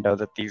 You know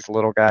that these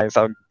little guys,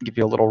 I'll give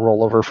you a little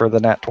rollover for the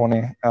Nat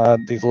 20.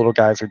 These little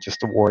guys are just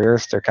the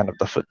warriors. They're kind of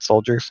the foot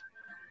soldiers.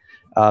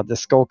 The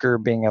Skulker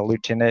being a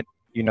lieutenant,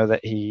 you know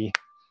that he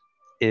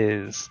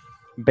is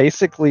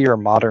basically your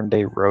modern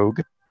day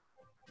rogue.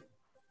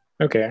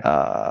 Okay.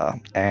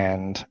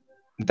 And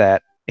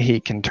that he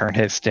can turn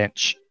his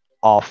stench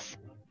off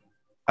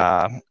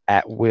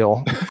at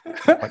will.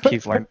 Like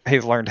he's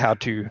learned how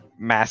to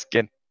mask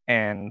it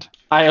and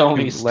I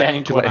only let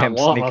stank when I him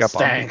want sneak to up on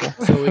stank.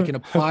 people. So he can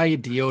apply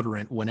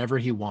deodorant whenever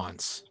he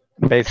wants.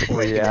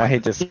 Basically, yeah, he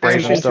just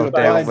sprays Yeah, himself to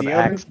apply down with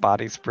deodorant? Axe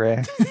body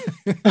spray.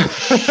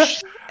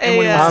 And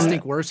when he wants to Um,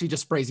 stink worse, he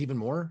just sprays even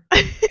more.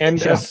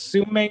 And Yeah.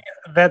 assuming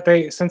that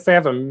since they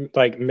have a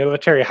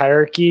military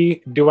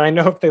hierarchy, do I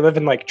know if they live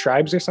in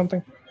tribes or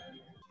something?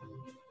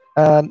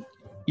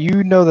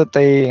 You know that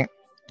they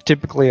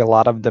typically a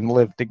lot of them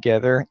live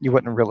together. You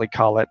wouldn't really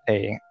call it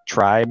a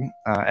tribe,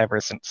 ever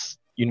since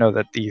you know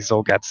that the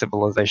Zolgat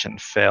civilization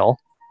fell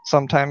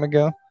some time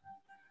ago,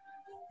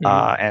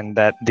 and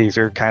that these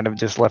are kind of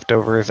just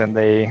leftovers, and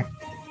they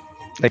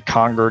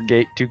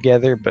congregate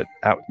together, but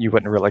you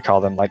wouldn't really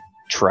call them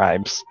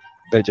tribes.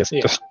 They just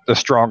Yeah. the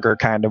stronger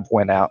kind of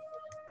went out.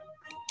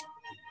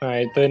 All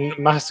right, then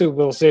Masu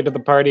will say to the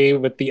party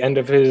with the end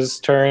of his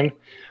turn,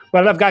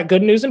 well, I've got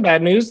good news and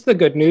bad news. The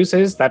good news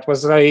is that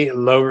was a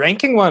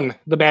low-ranking one.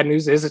 The bad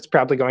news is it's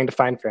probably going to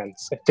find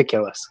friends to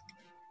kill us.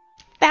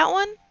 That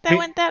one? That Me-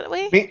 went that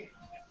way? Yes, the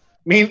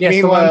one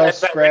Meanwhile,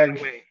 that went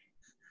away.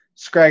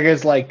 Scrag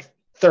is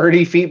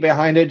 30 feet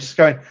behind it, just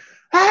going,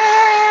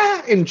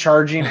 ah, and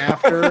charging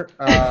after.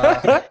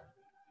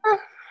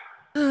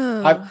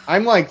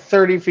 I'm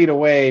 30 feet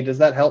away. Does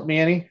that help me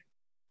any?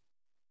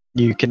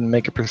 You can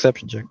make a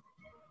perception check.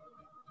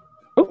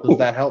 Does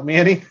that help me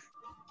any?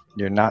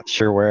 You're not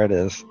sure where it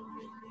is.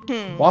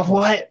 Waffle,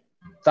 what?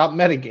 Stop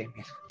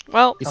metagaming.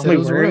 Well, He Tell said me it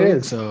was where it rogue,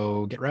 is.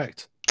 so get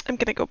wrecked. I'm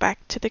gonna go back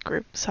to the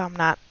group so I'm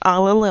not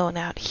all alone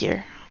out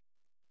here.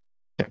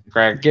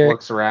 Greg Garrett,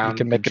 looks around. You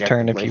can make a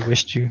turn if you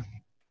wish to.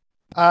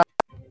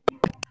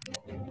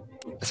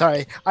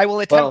 Sorry, I will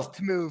attempt Well-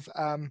 to move.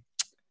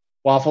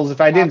 Waffles, if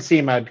I didn't see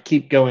him, I'd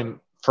keep going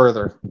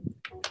further.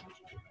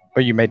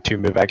 Well, you made 2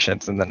 move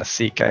actions and then a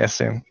seek, I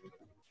assume.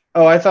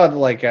 Oh, I thought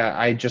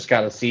I just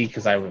got to see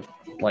because I was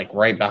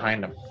right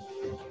behind him.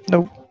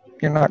 Nope,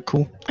 you're not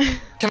cool.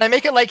 Can I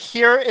make it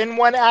here in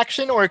one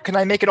action, or can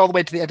I make it all the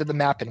way to the end of the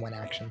map in one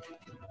action?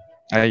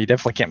 You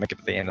definitely can't make it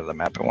to the end of the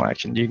map in one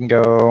action. You can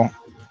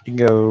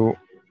go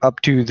up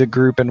to the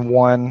group in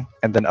 1,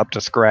 and then up to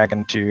Scrag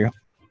in 2.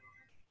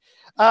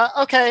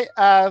 Okay.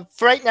 For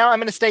right now, I'm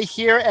going to stay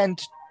here and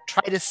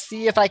try to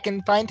see if I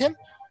can find him.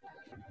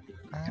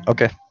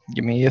 Okay,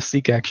 give me a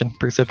seek action,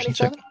 perception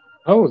check. 27?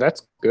 Oh,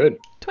 that's good.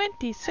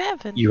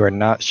 27. You are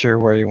not sure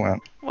where you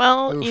went.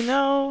 Well, Oof. you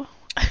know...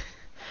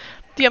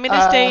 Do you want me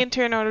to stay in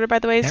turn order, by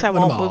the way, so I Can't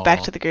win won't 'em move back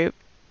all. to the group?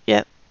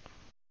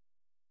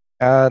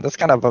 That's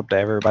kind of up to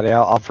everybody.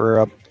 I'll offer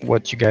up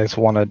what you guys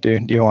want to do.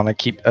 Do you want to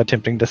keep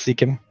attempting to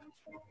seek him?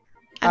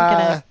 I'm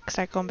gonna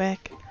start going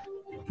back.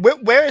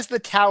 Where is the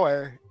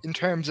tower in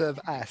terms of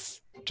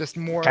us? Just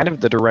more. Kind of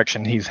the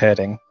direction he's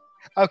heading.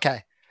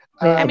 Okay.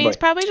 I mean, boy. he's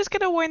probably just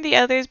gonna warn the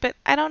others, but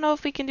I don't know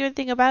if we can do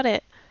anything about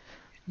it.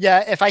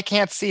 Yeah, if I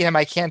can't see him,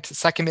 I can't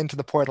suck him into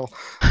the portal.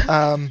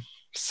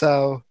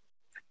 So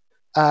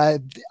I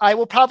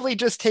will probably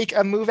just take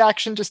a move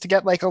action just to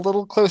get a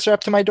little closer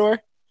up to my door.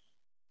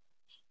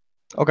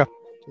 Okay.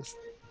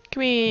 Can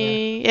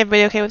we...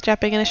 Everybody okay with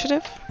dropping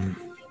initiative?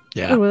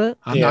 Yeah. Good with it.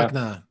 I'm Yeah.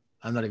 not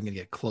even gonna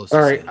get close. All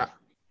to right, seeing him.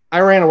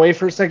 I ran away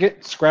for a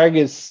second. Scrag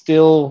is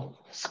still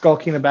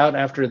skulking about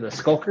after the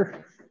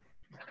skulker.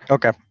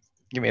 Okay.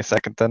 Give me a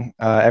second then.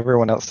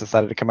 Everyone else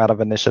decided to come out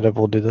of initiative.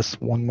 We'll do this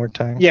one more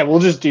time. Yeah, we'll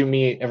just do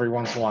me every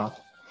once in a while.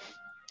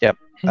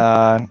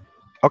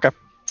 Okay.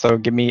 So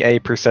give me a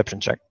perception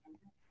check.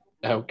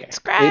 Okay.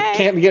 Scrag, It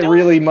can't get don't-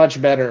 really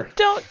much better.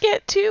 Don't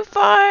get too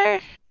far.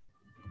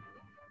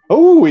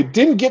 Oh, it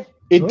did get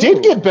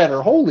Ooh.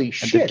 better. Holy It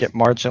did shit. get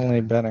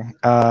marginally better.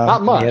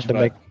 Not much, He had to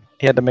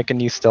but- make a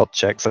new stealth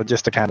check. So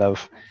just to kind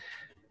of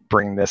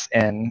bring this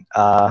in,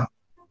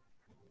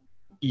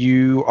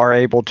 you are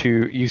able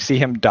to. You see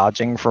him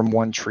dodging from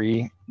one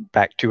tree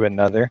back to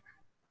another,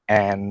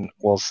 and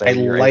we'll say I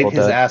you're light able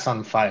his to. ass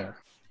on fire.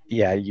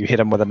 Yeah, you hit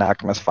him with an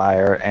alchemist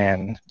fire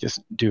and just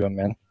do him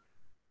in.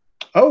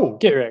 Oh,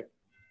 Get wrecked.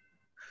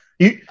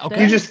 you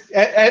Okay. just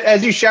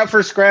as you shout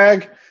for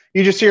Scrag,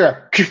 You just hear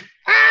a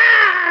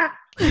ah!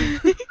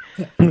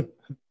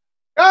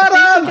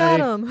 Got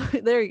him.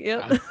 There you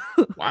go.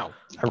 Wow.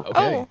 Oh,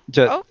 Okay.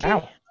 Just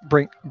okay.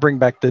 bring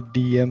back the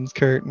DM's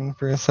curtain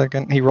for a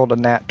second. He rolled a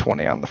nat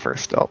 20 on the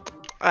first stealth.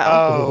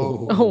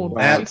 Oh. Oh,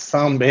 That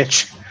some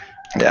bitch.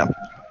 Yeah.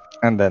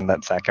 And then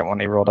that second one,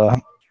 he rolled a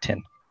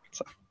 10.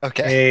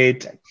 Okay.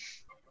 8.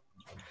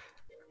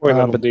 Poor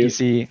little But dude. you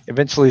see,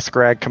 eventually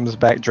Scrag comes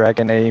back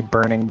dragging a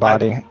burning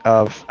body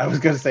of, I was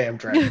gonna say I'm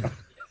dragging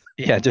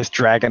him. just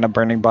dragging a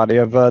burning body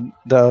of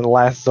the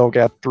last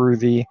Zolgath through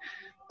the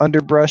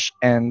underbrush,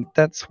 and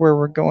that's where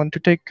we're going to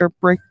take our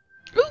break.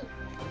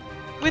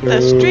 With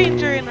a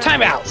stranger in our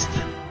Time out. midst.